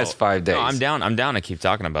 Well, the past 5 days. No, I'm down to keep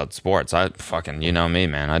talking about sports. I fucking, you know me,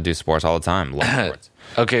 man. I do sports all the time. Love sports.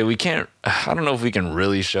 Okay, I don't know if we can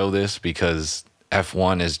really show this because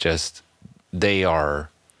F1 is just, they are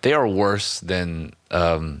worse than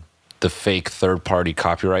the fake third-party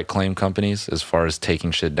copyright claim companies as far as taking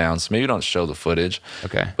shit down. So maybe don't show the footage.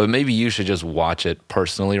 Okay. But maybe you should just watch it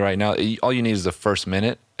personally right now. All you need is the first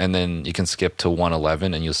minute, and then you can skip to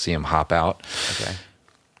 111 and you'll see him hop out. Okay.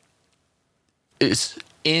 It's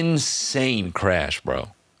insane crash, bro.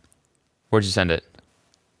 Where'd you send it?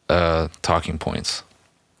 Talking points.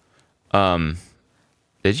 Did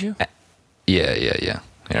you? Yeah.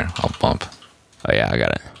 Here, I'll bump. Oh yeah, I got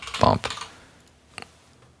it. Bump.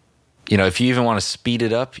 If you even want to speed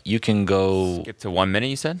it up, you can go. Skip to 1 minute,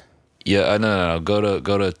 you said? Yeah, no. Go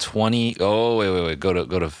to 20. Oh, wait. Go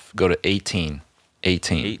to 18.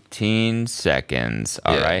 18. 18 seconds.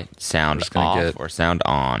 All Yeah. right. Sound Just gonna off get- or sound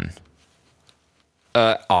on?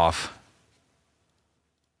 Off.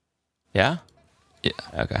 Yeah. Yeah.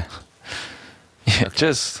 Okay. Yeah,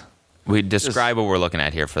 just We describe what we're looking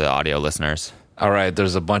at here for the audio listeners. all right.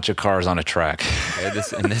 There's a bunch of cars on a track. Okay,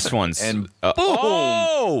 this one's And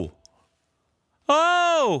oh.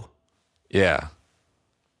 Yeah.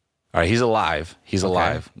 All right. He's alive. He's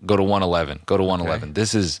alive. Go to 111. Go to 111. Okay.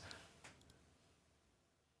 This is.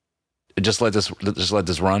 Just let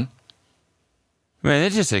this run. Man,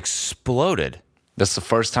 it just exploded. That's the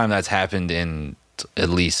first time that's happened in at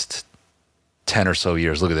least 10 or so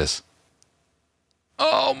years. Look at this.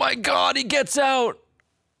 Oh my God, he gets out.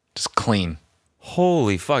 Just clean.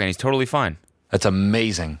 Holy fuck, and he's totally fine. That's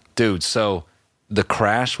amazing. Dude, so the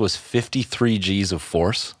crash was 53 G's of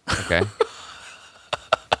force. Okay.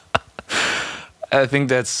 I think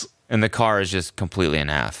that's, And the car is just completely in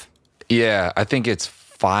half. yeah, I think it's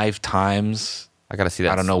 5 times. I got to see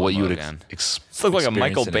that. I don't know what you would again. expect. This looks like a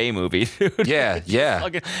Michael Bay movie, dude. Yeah, yeah.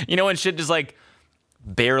 Like, when shit just like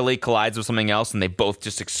barely collides with something else and they both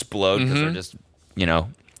just explode because they're just, they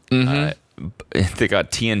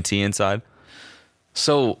got TNT inside.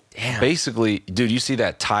 So Damn. basically, dude, you see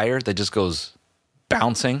that tire that just goes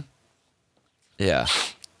bouncing? Yeah.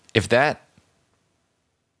 If that.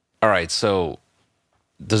 All right, so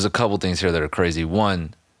there's a couple things here that are crazy.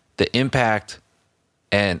 One, the impact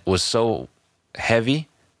was so heavy,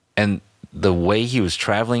 and the way he was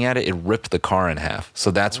traveling at it, it ripped the car in half.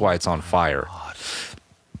 So that's why it's on fire.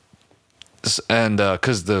 And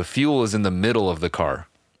because the fuel is in the middle of the car.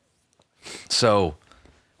 So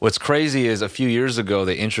what's crazy is a few years ago,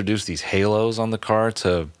 they introduced these halos on the car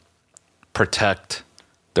to protect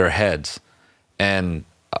their heads. And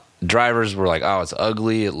drivers were like, oh, it's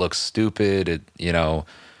ugly. It looks stupid. And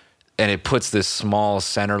it puts this small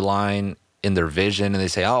center line in their vision. And they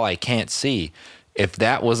say, oh, I can't see. If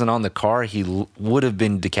that wasn't on the car, he would have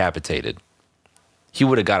been decapitated. He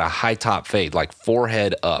would have got a high top fade, like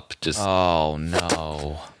forehead up. Just. Oh,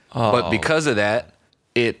 no. But because of that,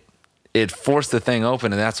 it forced the thing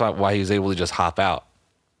open, and that's why he was able to just hop out.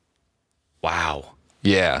 Wow.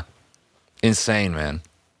 Yeah. Insane, man.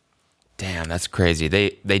 Damn, that's crazy.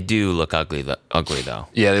 They do look ugly though.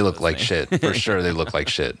 Yeah, they look like shit. For sure, they look like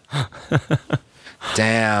shit.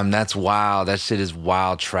 Damn, that's wild. That shit is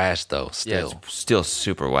wild trash, though, Yeah, still. it's still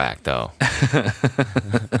super whack though.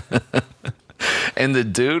 And the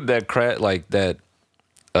dude that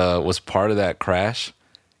was part of that crash,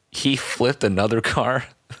 he flipped another car.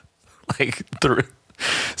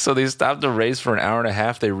 So they stopped the race for an hour and a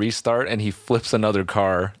half. They restart, and he flips another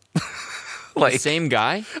car. Same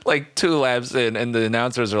guy? Like 2 laps in, and the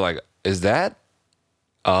announcers are like, "Is that?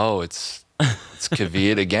 Oh, it's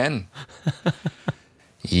Kvyat again."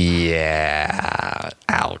 Yeah.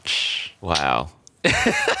 Ouch. Wow.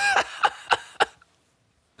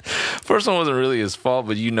 First one wasn't really his fault,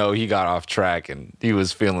 but he got off track and he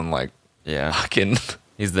was feeling like Yeah. fucking.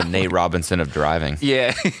 He's the Nate Robinson of driving.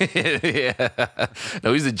 Yeah. Yeah.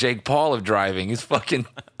 No, he's the Jake Paul of driving. He's fucking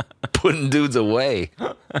putting dudes away.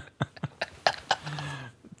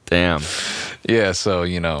 Damn. Yeah, so,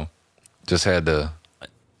 just had to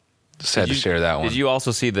share that one. Did you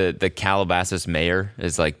also see the Calabasas mayor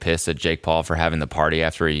is like pissed at Jake Paul for having the party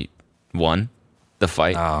after he won the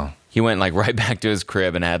fight? Oh. He went like right back to his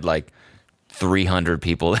crib and had like 300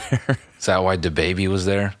 people there. Is that why DaBaby was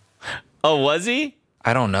there? Oh, was he?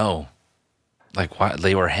 I don't know. Like, why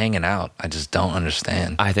they were hanging out. I just don't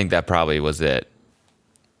understand. I think that probably was it.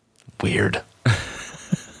 Weird.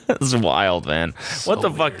 It's wild, man. What the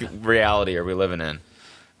fuck reality are we living in?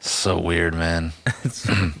 So weird, man. It's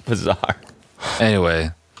bizarre. Anyway,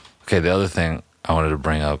 okay, the other thing I wanted to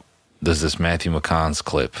bring up, there's this Matthew McConaughey's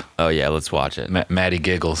clip. Oh, yeah, let's watch it. Maddie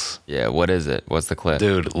giggles. Yeah, what is it? What's the clip?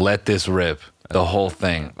 Dude, let this rip. The whole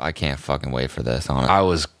thing. I can't fucking wait for this, honestly. I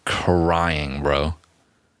was crying, bro.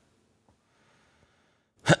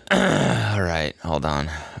 All right, hold on.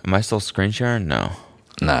 Am I still screen sharing? No.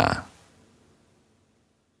 Nah.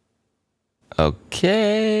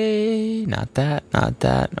 Okay. Not that. I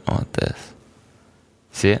want this.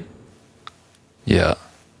 See it? Yeah.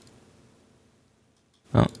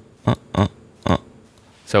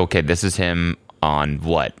 So, okay, this is him on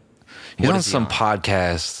what? He's What on is he some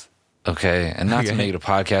podcast, okay? And not to Okay. make it a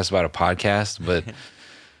podcast about a podcast, but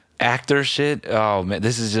actor shit. Oh, man,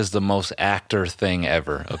 this is just the most actor thing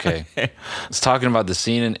ever, okay? It's talking about the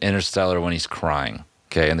scene in Interstellar when he's crying,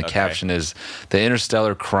 okay? And the caption is, the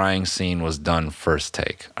Interstellar crying scene was done first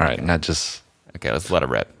take. All right, not just... Okay, let's let it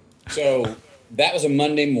rip. So that was a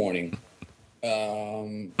Monday morning.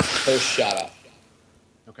 First shot up.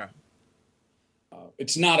 Okay.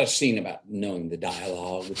 It's not a scene about knowing the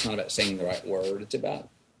dialogue. It's not about saying the right word. It's about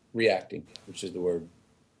reacting, which is the word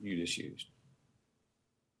you just used.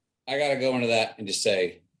 I got to go into that and just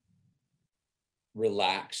say,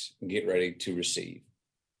 relax and get ready to receive.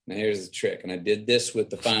 Now, here's the trick. And I did this with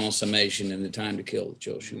the final summation and the time to kill with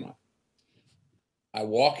Joel Schumacher. I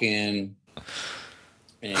walk in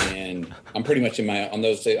and I'm pretty much on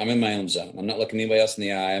those days, I'm in my own zone. I'm not looking anybody else in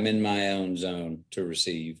the eye. I'm in my own zone to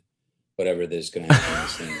receive whatever this is going to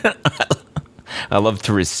happen in this thing. I love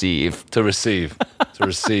to receive. To receive,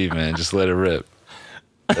 man. Just let it rip.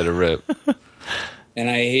 Let it rip. And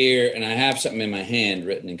I hear, and I have something in my hand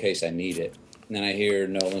written in case I need it. And then I hear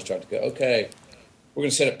Nolan start to go, okay, we're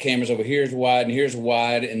going to set up cameras over here's wide and here's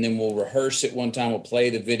wide. And then we'll rehearse it one time. We'll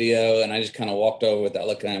play the video. And I just kind of walked over with that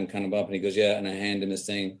look at him kind of up. And he goes, yeah. And I hand him this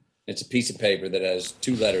thing. It's a piece of paper that has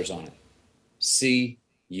 2 letters on it.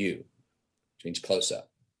 C-U, which means close up.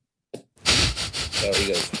 So he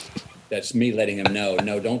goes, that's me letting him know,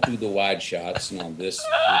 no, don't do the wide shots. No, this,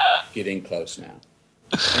 get in close now.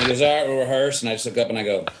 And he goes, all right, we'll rehearse. And I just look up and I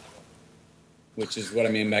go, which is what I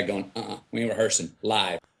mean by going, we ain't rehearsing,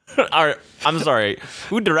 live. All right, I'm sorry.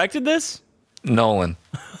 Who directed this? Nolan.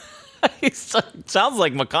 It sounds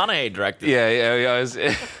like McConaughey directed it.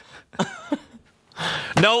 Yeah.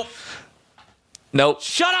 Nope.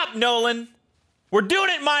 Shut up, Nolan. We're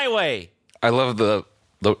doing it my way. I love the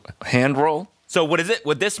hand roll. So what is it?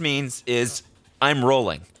 What this means is I'm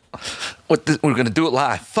rolling. We're going to do it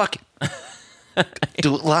live. Fuck it.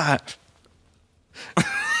 Do it live.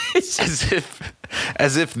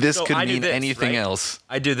 as if this So could I do mean this, anything right? else.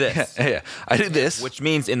 I do this. Yeah. I do this. Which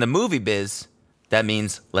means in the movie biz, that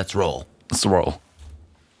means let's roll. Let's roll.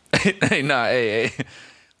 Hey.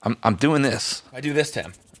 I'm doing this. I do this to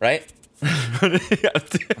him, right? I'm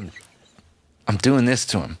doing this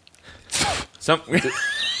to him.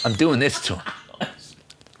 I'm doing this to him.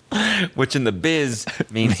 Which in the biz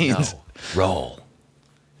means no. Roll.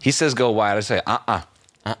 He says go wide. I say I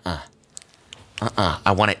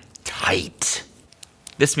want it tight.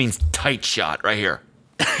 This means tight shot right here.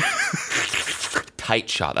 Tight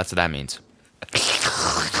shot. That's what that means.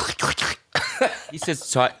 He says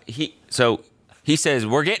so. He says,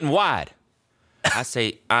 we're getting wide. I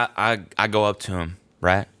say, I go up to him,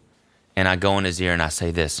 right? And I go in his ear and I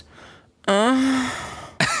say this.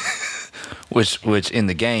 Which in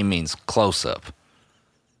the game means close up.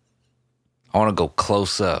 I want to go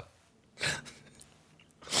close up.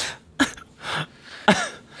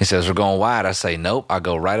 He says, we're going wide. I say, nope. I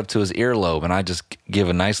go right up to his earlobe and I just give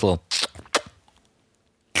a nice little,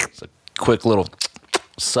 it's a quick little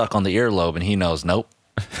suck on the earlobe, and he knows, nope.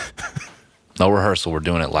 No rehearsal. We're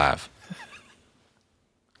doing it live.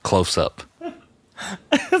 Close up. It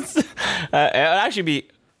would actually be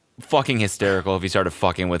fucking hysterical if he started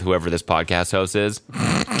fucking with whoever this podcast host is.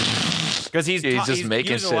 Because he's just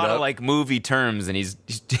making using shit a lot up. of like movie terms, and he's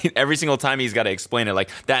every single time he's got to explain it like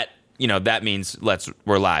that. You know, that means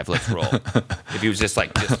we're live, let's roll. If he was just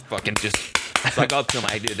fucking so I go up to him,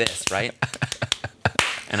 I do this, right?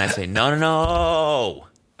 And I say, no.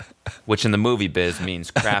 Which in the movie biz means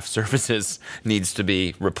craft services needs to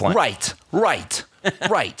be replenished. Right.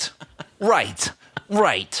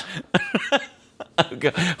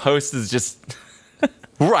 Host is just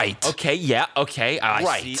Right. okay. Yeah. Okay.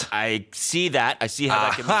 Right. I see that. I see how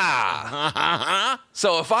that can be.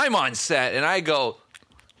 So if I'm on set and I go,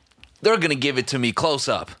 they're going to give it to me close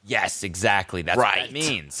up. Yes, exactly. That's what Right. that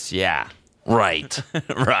means. Yeah. Right.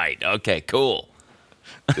 Right. Okay. Cool.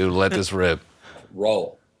 Dude, let this rip.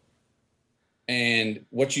 Roll. And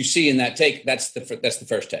what you see in that take, that's the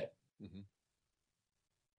first take.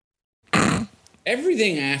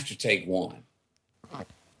 Everything after take one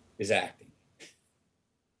is acting.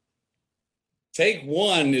 Take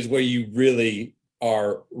one is where you really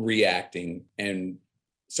are reacting. And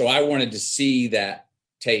so I wanted to see that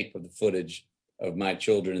tape of the footage of my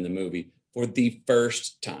children in the movie for the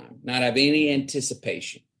first time, not have any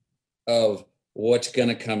anticipation of what's going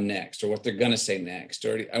to come next or what they're going to say next.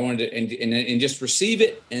 Or I wanted to, and just receive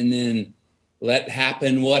it and then let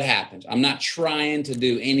happen what happens. I'm not trying to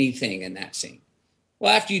do anything in that scene.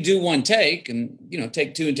 Well, after you do one take and,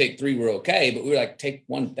 take two and take three were okay, but we were like, take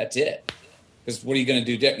one, that's it. Because what are you going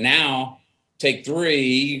to do now? Take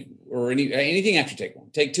three or anything after take one.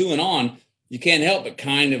 Take two and on, you can't help but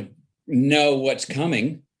kind of know what's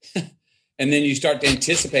coming. And then you start to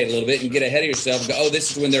anticipate a little bit and get ahead of yourself and go, oh, this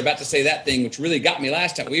is when they're about to say that thing, which really got me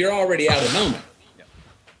last time. We were already out of the moment.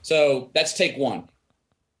 So that's take one.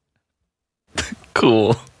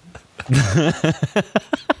 Cool.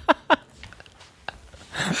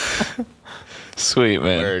 Sweet,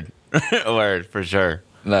 man. Word for sure.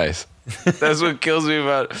 Nice. That's what kills me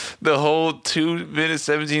about the whole 2 minutes,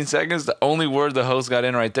 17 seconds. The only word the host got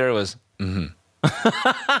in right there was, mm-hmm.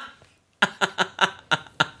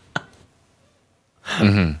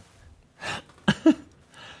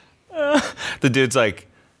 The dude's like,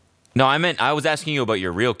 no, I was asking you about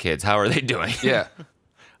your real kids. How are they doing? Yeah.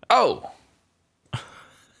 Oh,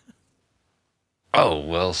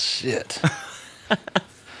 well, shit.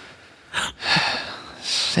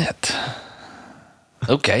 Shit.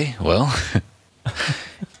 Okay, well,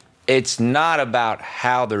 it's not about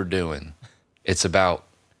how they're doing. It's about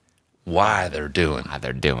why they're doing. How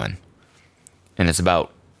they're doing. And it's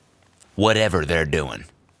about whatever they're doing.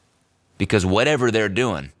 Because whatever they're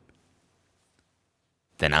doing,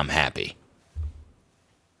 then I'm happy.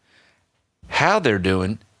 How they're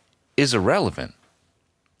doing is irrelevant.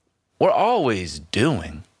 We're always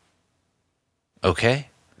doing. Okay?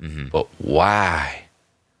 Mm-hmm. But why?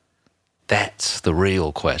 That's the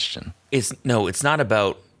real question. It's not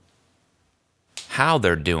about how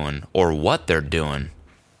they're doing or what they're doing.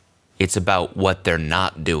 It's about what they're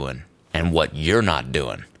not doing and what you're not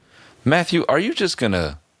doing. Matthew, are you just going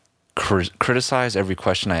to criticize every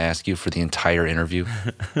question I ask you for the entire interview?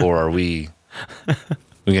 Or are we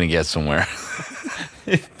going to get somewhere?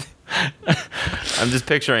 I'm just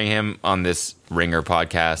picturing him on this Ringer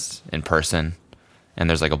podcast in person. And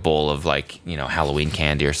there's like a bowl of Halloween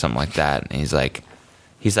candy or something like that. And he's like,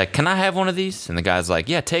 can I have one of these? And the guy's like,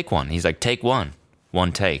 yeah, take one. He's like, take one.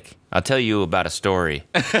 One take. I'll tell you about a story.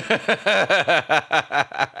 Yeah,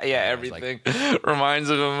 everything reminds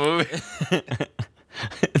of a movie.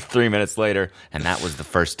 3 minutes later, and that was the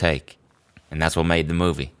first take. And that's what made the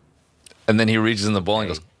movie. And then he reaches in the bowl and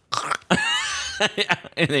goes,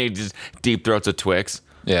 and then he just deep throats a Twix.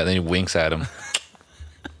 Yeah, then he winks at him.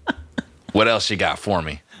 What else you got for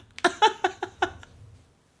me?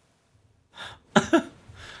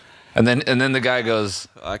 And then the guy goes,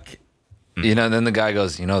 then the guy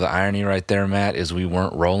goes, the irony right there, Matt, is we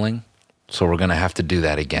weren't rolling, so we're gonna have to do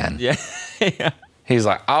that again. Yeah. Yeah. He's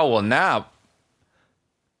like, oh well now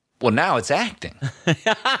it's acting.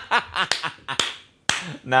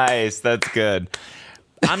 Nice, that's good.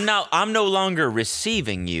 I'm no longer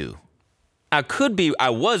receiving you. I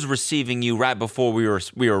was receiving you right before we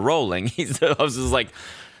were rolling. I was just like,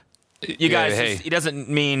 you guys. hey. He doesn't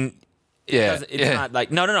mean. Yeah, It's not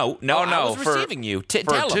like no. I was receiving you. For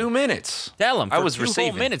Tell 2 him. minutes. Tell him. For I was 2 whole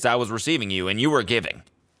receiving. minutes. I was receiving you, and you were giving.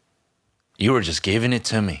 You were just giving it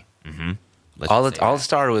to me. All it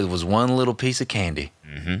started with was one little piece of candy.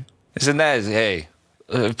 Mm-hmm. Isn't that, hey,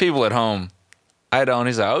 people at home, I don't.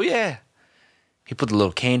 He's like, oh, yeah. He put the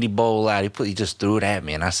little candy bowl out. He just threw it at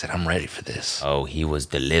me, and I said, I'm ready for this. Oh, he was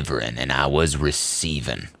delivering, and I was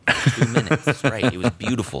receiving. 2 minutes. That's right. It was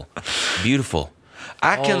beautiful. Beautiful.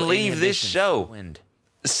 I All can leave this inhibitions show wind.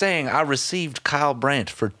 saying I received Kyle Brandt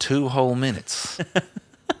for 2 whole minutes.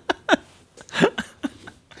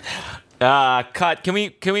 Cut. Can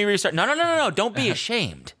we restart? No. Don't be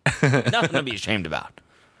ashamed. Nothing to be ashamed about.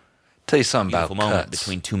 Tell you something Beautiful about moment cuts.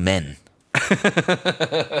 between two men.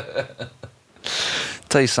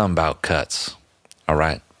 Tell you something about cuts. All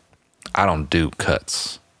right, I don't do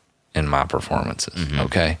cuts in my performances.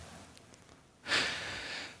 Okay,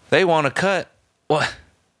 they want to cut. What?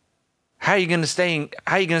 How you gonna stay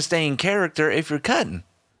in character if you're cutting?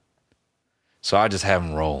 So I just have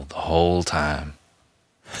them roll the whole time,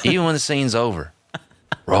 even when the scene's over.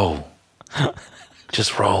 Roll,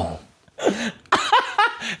 just roll,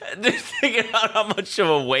 Thinking about how much of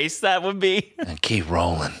a waste that would be. and keep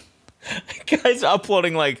rolling. Guys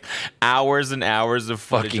uploading like hours and hours of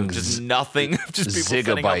footage Fucking of just nothing. Just people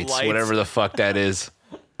setting up Zigabytes, lights. whatever the fuck that is.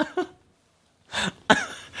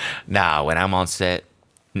 Nah, when I'm on set,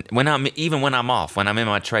 when I'm off, when I'm in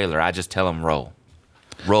my trailer, I just tell them roll,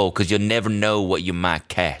 because you'll never know what you might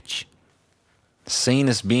catch. Scene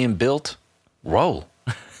is being built. Roll.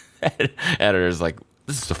 Editor's like,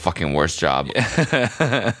 this is the fucking worst job.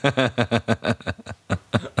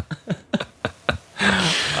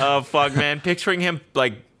 Oh fuck, man! Picturing him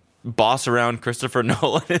like boss around Christopher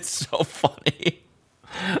Nolan is so funny.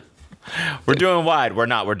 We're doing wide. We're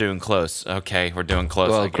not. We're doing close. Okay, we're doing close.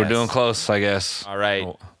 Well, I we're guess. doing close, I guess. All right.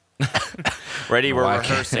 Ready? We're Well, I can't-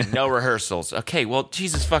 rehearsing. No rehearsals. Okay. Well,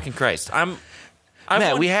 Jesus fucking Christ.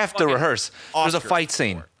 Matt, we have to rehearse. There's a Oscars fight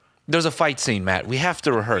scene. There's a fight scene, Matt. We have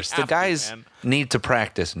to rehearse. We The have to, guys man. need to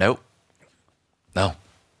practice. Nope. No.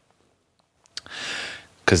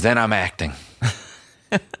 Because then I'm acting.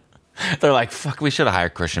 They're like, fuck. We should have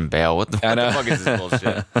hired Christian Bale. What the fuck is this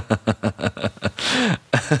bullshit?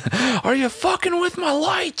 Are you fucking with my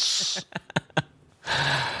lights?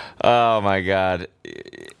 Oh my god.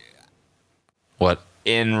 What?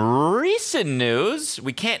 In recent news,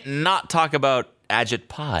 we can't not talk about Ajit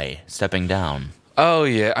Pai stepping down. Oh,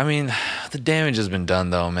 yeah. I mean, the damage has been done,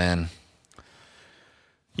 though, man.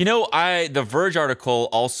 You know, the Verge article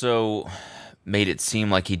also made it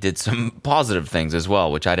seem like he did some positive things as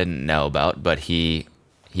well, which I didn't know about. But he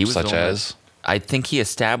was Such the one- as? I think he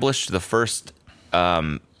established the first.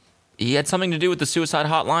 He had something to do with the suicide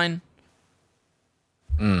hotline.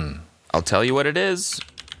 I'll tell you what it is.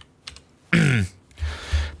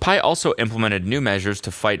 Pai also implemented new measures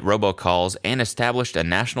to fight robocalls and established a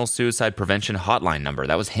national suicide prevention hotline number.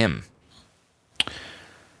 That was him.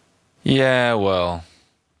 Yeah, well,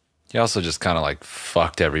 he also just kind of like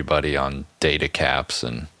fucked everybody on data caps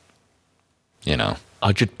and, you know,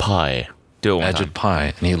 Ajit Pai. Do it one time. Ajit Pai,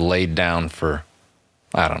 and he laid down for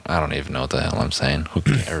I don't even know what the hell I'm saying. Who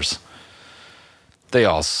cares? They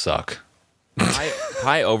all suck.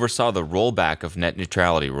 Pai oversaw the rollback of net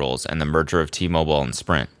neutrality rules and the merger of T-Mobile and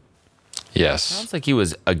Sprint. Yes. Sounds like he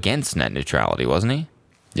was against net neutrality, wasn't he?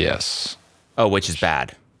 Yes. Oh, which is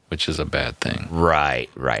bad. Which is a bad thing. Right.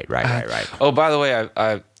 Oh, by the way,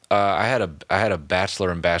 I had a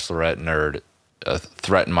bachelor and bachelorette nerd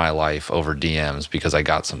threaten my life over DMs because I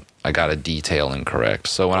got a detail incorrect.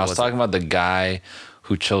 So when I was talking about the guy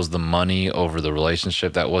who chose the money over the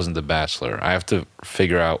relationship, that wasn't The Bachelor. I have to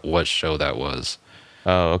figure out what show that was.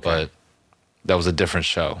 Oh, okay. But that was a different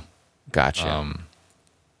show. Gotcha.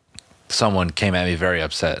 Someone came at me very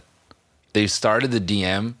upset. They started the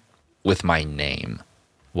DM with my name.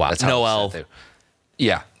 Wow. That's how Noel. upset they-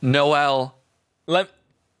 Yeah. Noel.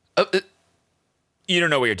 You don't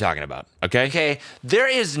know what you're talking about, okay? Okay, there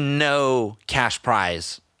is no cash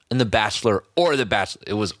prize in The Bachelor or The Bachelor.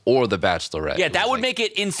 It was or The Bachelorette. Yeah, It that was would like- make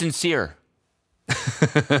it insincere.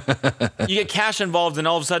 You get cash involved, and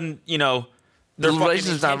all of a sudden, you know, their The fucking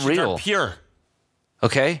relationship's not intentions real. aren't pure.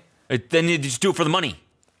 Okay? Then you just do it for the money.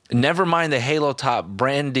 Never mind the Halo Top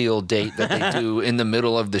brand deal date that they do in the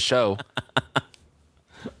middle of the show.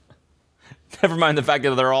 Never mind the fact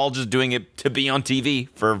that they're all just doing it to be on TV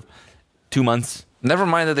for 2 months. Never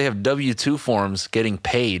mind that they have W-2 forms getting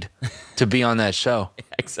paid to be on that show.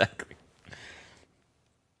 Exactly.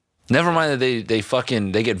 Never mind that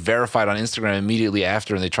they get verified on Instagram immediately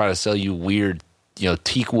after, and they try to sell you weird,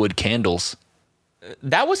 teak wood candles.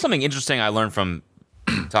 That was something interesting I learned from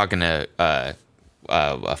talking to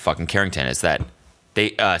fucking Carrington, is that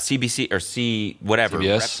they CBC or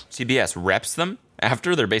CBS reps them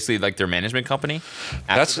after. They're basically like their management company.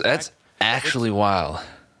 That's actually wild.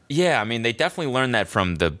 Yeah, I mean, they definitely learned that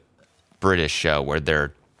from the British show, where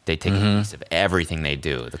they take a piece of everything they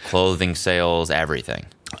do, the clothing sales, everything.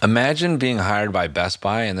 Imagine being hired by Best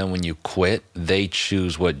Buy, and then when you quit, they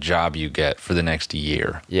choose what job you get for the next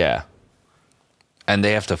year. Yeah. And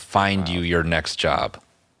they have to find you your next job.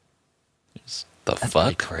 That's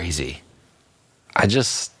fuck? Crazy. I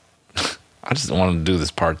just want to do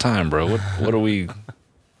this part-time, bro. What are we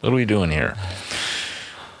doing here?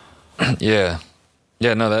 Yeah.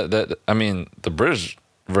 Yeah, no, that I mean, the British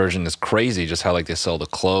version is crazy, just how like they sell the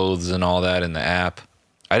clothes and all that in the app.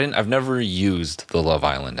 I've never used the Love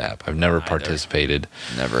Island app. I've never participated.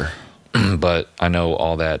 Never. But I know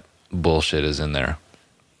all that bullshit is in there.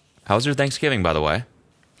 How was your Thanksgiving, by the way?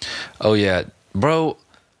 Oh yeah, bro.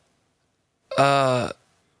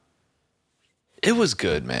 It was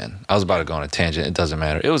good, man. I was about to go on a tangent. It doesn't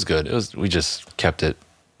matter. It was good. We just kept it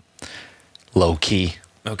low key.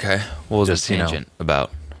 Okay. What was the tangent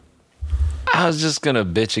about? I was just gonna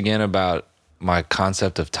bitch again about my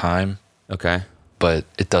concept of time. Okay. But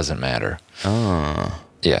it doesn't matter. Oh.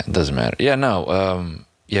 Yeah, it doesn't matter. Yeah, no.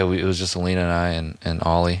 It was just Alina and I and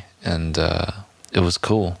Ollie, and it was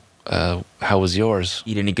cool. How was yours?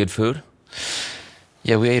 Eat any good food?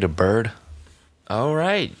 Yeah, we ate a bird. All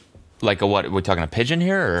right. Like a what? Are we talking a pigeon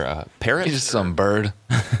here or a parrot? Just some bird.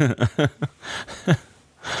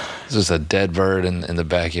 It's just a dead bird in the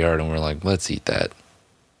backyard, and we're like, let's eat that.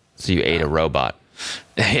 So you ate a robot.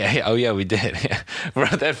 Yeah. Oh, yeah, we did. Yeah. Bro,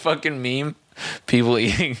 that fucking meme, people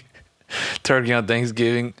eating turkey on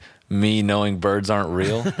Thanksgiving, me knowing birds aren't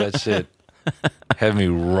real, that shit had me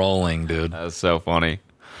rolling, dude. That was so funny.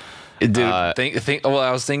 Dude, I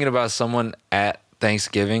was thinking about someone at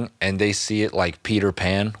Thanksgiving, and they see it like Peter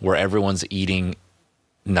Pan, where everyone's eating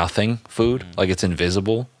nothing food, like it's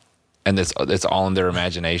invisible, and it's all in their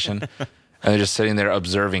imagination, and they're just sitting there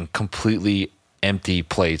observing completely empty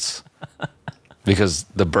plates because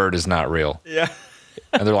the bird is not real. Yeah.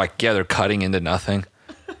 And they're like, yeah, they're cutting into nothing.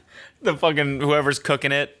 The fucking whoever's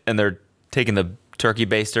cooking it, and they're taking the turkey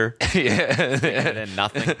baster. Yeah. And then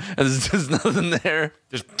nothing. There's just nothing there.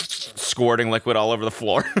 Just squirting liquid all over the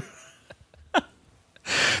floor.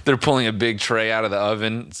 They're pulling a big tray out of the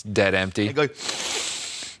oven. It's dead empty. Like,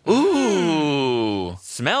 ooh.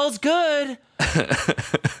 Smells good.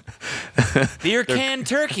 Beer can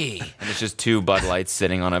turkey. And it's just 2 Bud Lights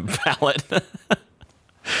sitting on a pallet.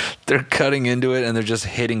 They're cutting into it, and they're just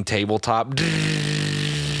hitting tabletop.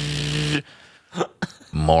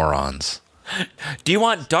 Morons. Do you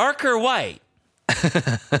want dark or white?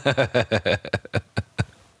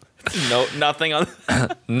 No, nothing on.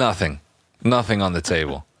 Nothing on the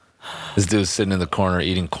table. This dude's sitting in the corner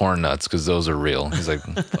eating corn nuts because those are real. He's like,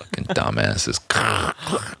 fucking dumbasses.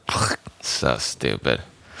 So stupid.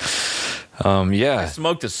 Yeah. I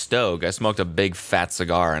smoked a Stogue. I smoked a big fat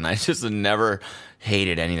cigar, and I just never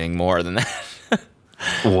hated anything more than that.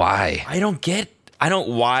 Why?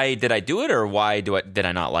 Why did I do it, or why did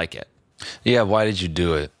I not like it? Yeah, why did you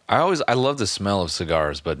do it? I love the smell of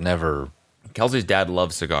cigars, but never. Kelsey's dad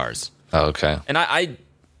loves cigars. Oh, okay. And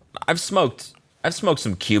I've smoked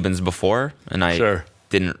some Cubans before, and I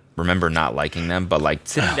didn't remember not liking them, but like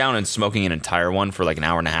sitting down and smoking an entire one for like an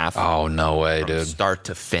hour and a half. Oh, no way, from dude. Start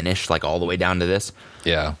to finish, like all the way down to this.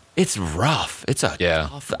 Yeah. It's rough. It's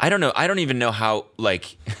tough. I don't know. I don't even know how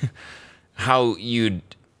how you'd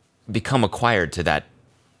become acquired to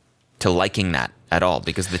liking that at all,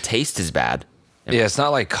 because the taste is bad. Yeah, it's not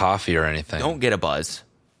like coffee or anything. Don't get a buzz.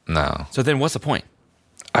 No. So then what's the point?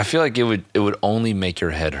 I feel like it would only make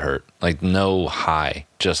your head hurt. Like no high,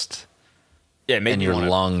 just maybe in your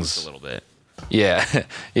lungs a little bit. Yeah,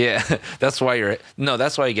 yeah. That's why you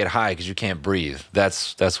get high, because you can't breathe.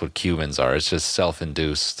 That's what Cubans are. It's just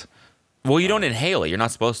self-induced. Well, you don't inhale it. You're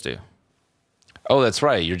not supposed to. Oh, that's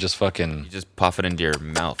right. You're just fucking. You just puff it into your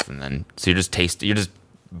mouth, and then you're just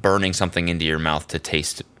burning something into your mouth to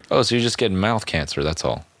taste. Oh, so you're just getting mouth cancer. That's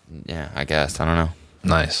all. Yeah, I guess. I don't know.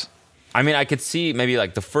 Nice. I mean, I could see maybe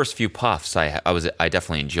like the first few puffs I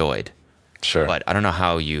definitely enjoyed. Sure. But I don't know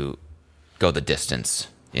how you go the distance,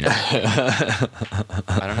 you know? I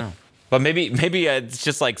don't know. But maybe it's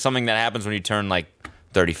just like something that happens when you turn like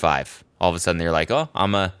 35. All of a sudden you're like, oh,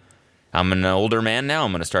 I'm an older man now.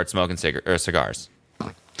 I'm going to start smoking cigars.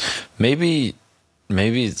 Maybe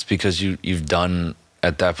it's because you've done,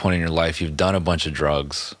 at that point in your life, you've done a bunch of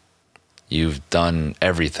drugs, You've done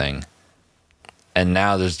everything. And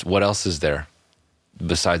now what else is there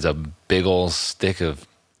besides a big old stick of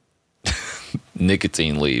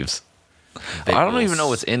nicotine leaves? I don't even know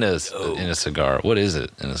what's in a cigar. What is it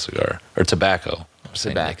in a cigar? Or tobacco. I'm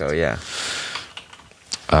saying Tobacco, yeah.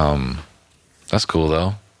 That's cool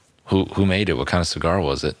though. Who made it? What kind of cigar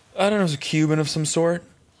was it? I don't know. It was a Cuban of some sort.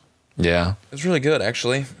 Yeah. It was really good,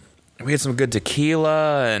 actually. We had some good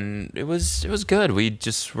tequila, and it was good. We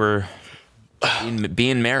just were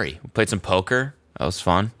being merry. We played some poker. That was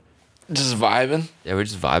fun. Just vibing? Yeah, we're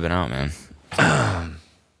just vibing out, man.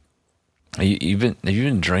 Have you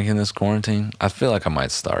been drinking this quarantine? I feel like I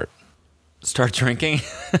might start. Start drinking?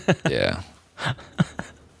 Yeah.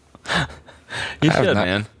 You should,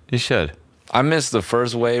 man. You should. I missed the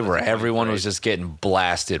first wave where everyone was just getting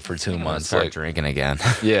blasted for 2 months. Start drinking again.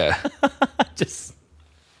 Yeah. just.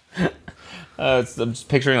 I'm just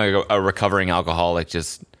picturing like a recovering alcoholic,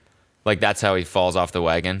 just like that's how he falls off the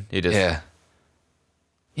wagon. He just. Yeah.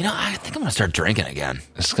 You know, I think I'm gonna start drinking again.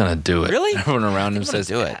 Just gonna do it. Really? Everyone around him says,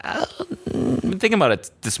 do it. I've been thinking about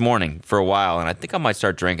it this morning for a while, and I think I might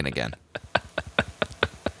start drinking again.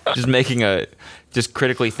 Just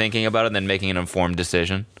critically thinking about it and then making an informed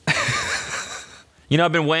decision. You know,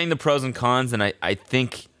 I've been weighing the pros and cons, and I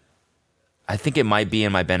think it might be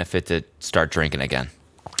in my benefit to start drinking again.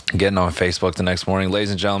 Getting on Facebook the next morning.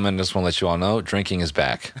 Ladies and gentlemen, just want to let you all know, drinking is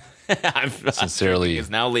back. Sincerely. It's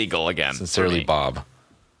now legal again. Sincerely, Bob.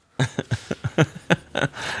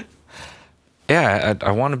 Yeah,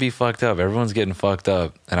 I want to be fucked up. Everyone's getting fucked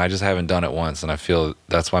up, and I just haven't done it once, and I feel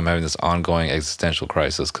that's why I'm having this ongoing existential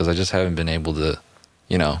crisis, because I just haven't been able to,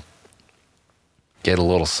 get a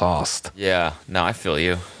little sauced. Yeah, no, I feel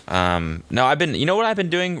you. No, you know what I've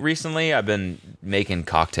been doing recently? I've been making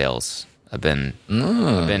cocktails. I've been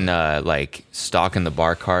like stocking the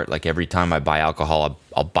bar cart. Like every time I buy alcohol,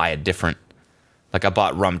 I'll buy a different. Like I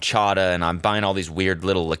bought rum chata, and I'm buying all these weird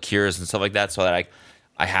little liqueurs and stuff like that, so that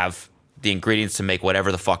I have the ingredients to make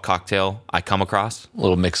whatever the fuck cocktail I come across. A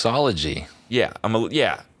little mixology. Yeah,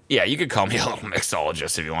 yeah. You could call me a little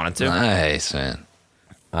mixologist if you wanted to. Nice, man.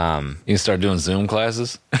 You can start doing Zoom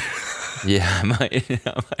classes. Yeah, I might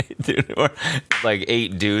do it. Or like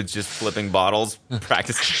 8 dudes just flipping bottles,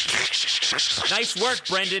 practice. Nice work,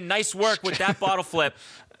 Brendan. Nice work with that bottle flip.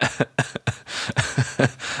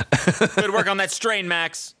 Good work on that strain,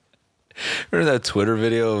 Max. Remember that Twitter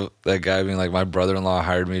video of that guy being like, my brother-in-law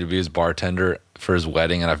hired me to be his bartender for his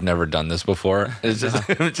wedding, and I've never done this before? It's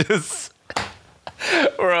just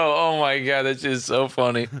bro, oh my God, that's just so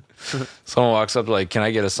funny. Someone walks up like, can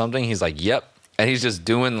I get us something? He's like, yep. And he's just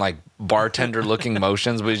doing like bartender-looking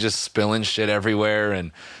motions, but he's just spilling shit everywhere,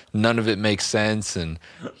 and none of it makes sense. And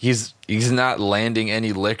he's not landing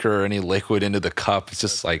any liquor or any liquid into the cup. It's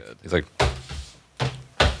just like, he's like...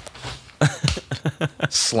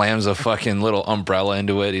 slams a fucking little umbrella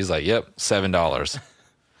into it. He's like, yep, $7.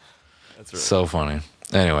 That's really so funny.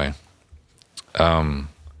 Anyway. Oh,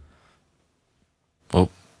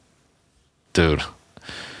 dude.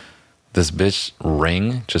 This bitch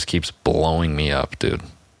Ring just keeps blowing me up, dude.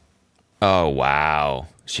 Oh, wow.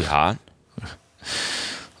 Is she hot?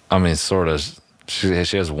 I mean, sort of. She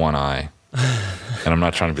has one eye. And I'm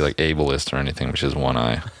not trying to be like ableist or anything, but she has one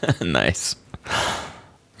eye. Nice.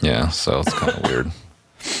 Yeah, so it's kind of weird.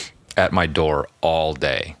 At my door all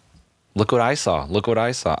day. Look what I saw. Look what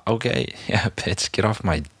I saw. Okay. Yeah, bitch, get off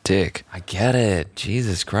my dick. I get it.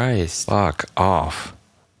 Jesus Christ. Fuck off.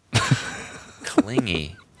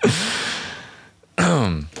 Clingy.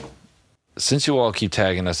 Since you all keep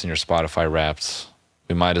tagging us in your Spotify Wraps,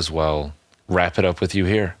 we might as well wrap it up with you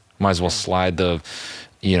here. Might as well slide the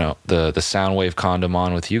Soundwave condom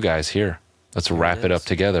on with you guys here. Let's wrap it up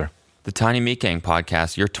together. The Tiny Meat Gang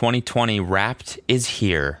podcast, your 2020 Wrapped is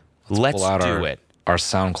here. Let's do it. Our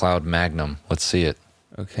SoundCloud Magnum. Let's see it.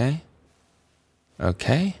 Okay.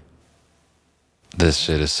 This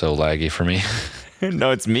shit is so laggy for me.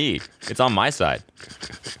 No, it's me. It's on my side.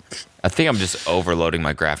 I think I'm just overloading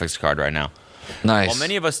my graphics card right now. Nice. While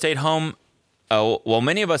many of us stayed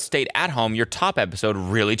at home, your top episode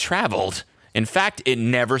really traveled. In fact, it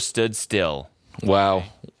never stood still. Wow.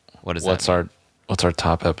 What is that? What's our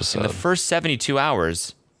top episode? In the first 72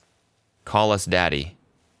 hours, call us daddy.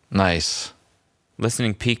 Nice.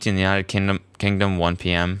 Listening peaked in the United Kingdom 1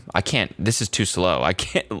 p.m. This is too slow. I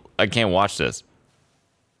can't watch this.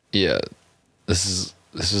 Yeah. This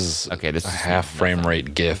is okay, this a is half frame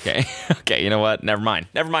rate GIF. Okay, you know what? Never mind,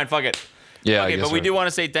 fuck it. Yeah, okay, but we do want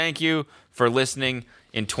to say thank you for listening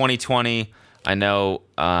in 2020. I know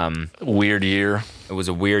weird year. It was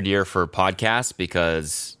a weird year for podcasts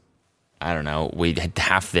because I don't know,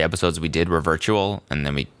 half the episodes we did were virtual, and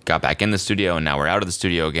then we got back in the studio, and now we're out of the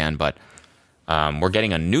studio again. But we're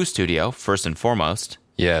getting a new studio first and foremost.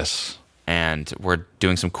 Yes. And we're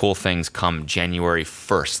doing some cool things come January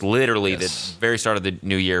 1st. Literally, the very start of the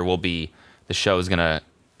new year the show is gonna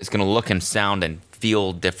look and sound and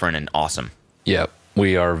feel different and awesome. Yep.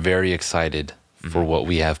 We are very excited for what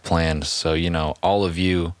we have planned. So, all of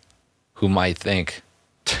you who might think,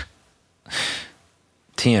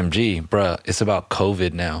 TMG, bruh, it's about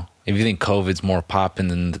COVID now. If you think COVID's more popping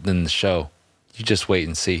than the show, you just wait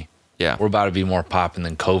and see. Yeah. We're about to be more popping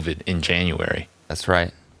than COVID in January. That's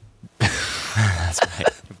right. That's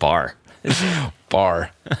right. Bar.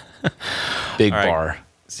 Big right. bar.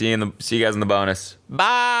 See you guys in the bonus.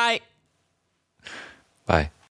 Bye. Bye.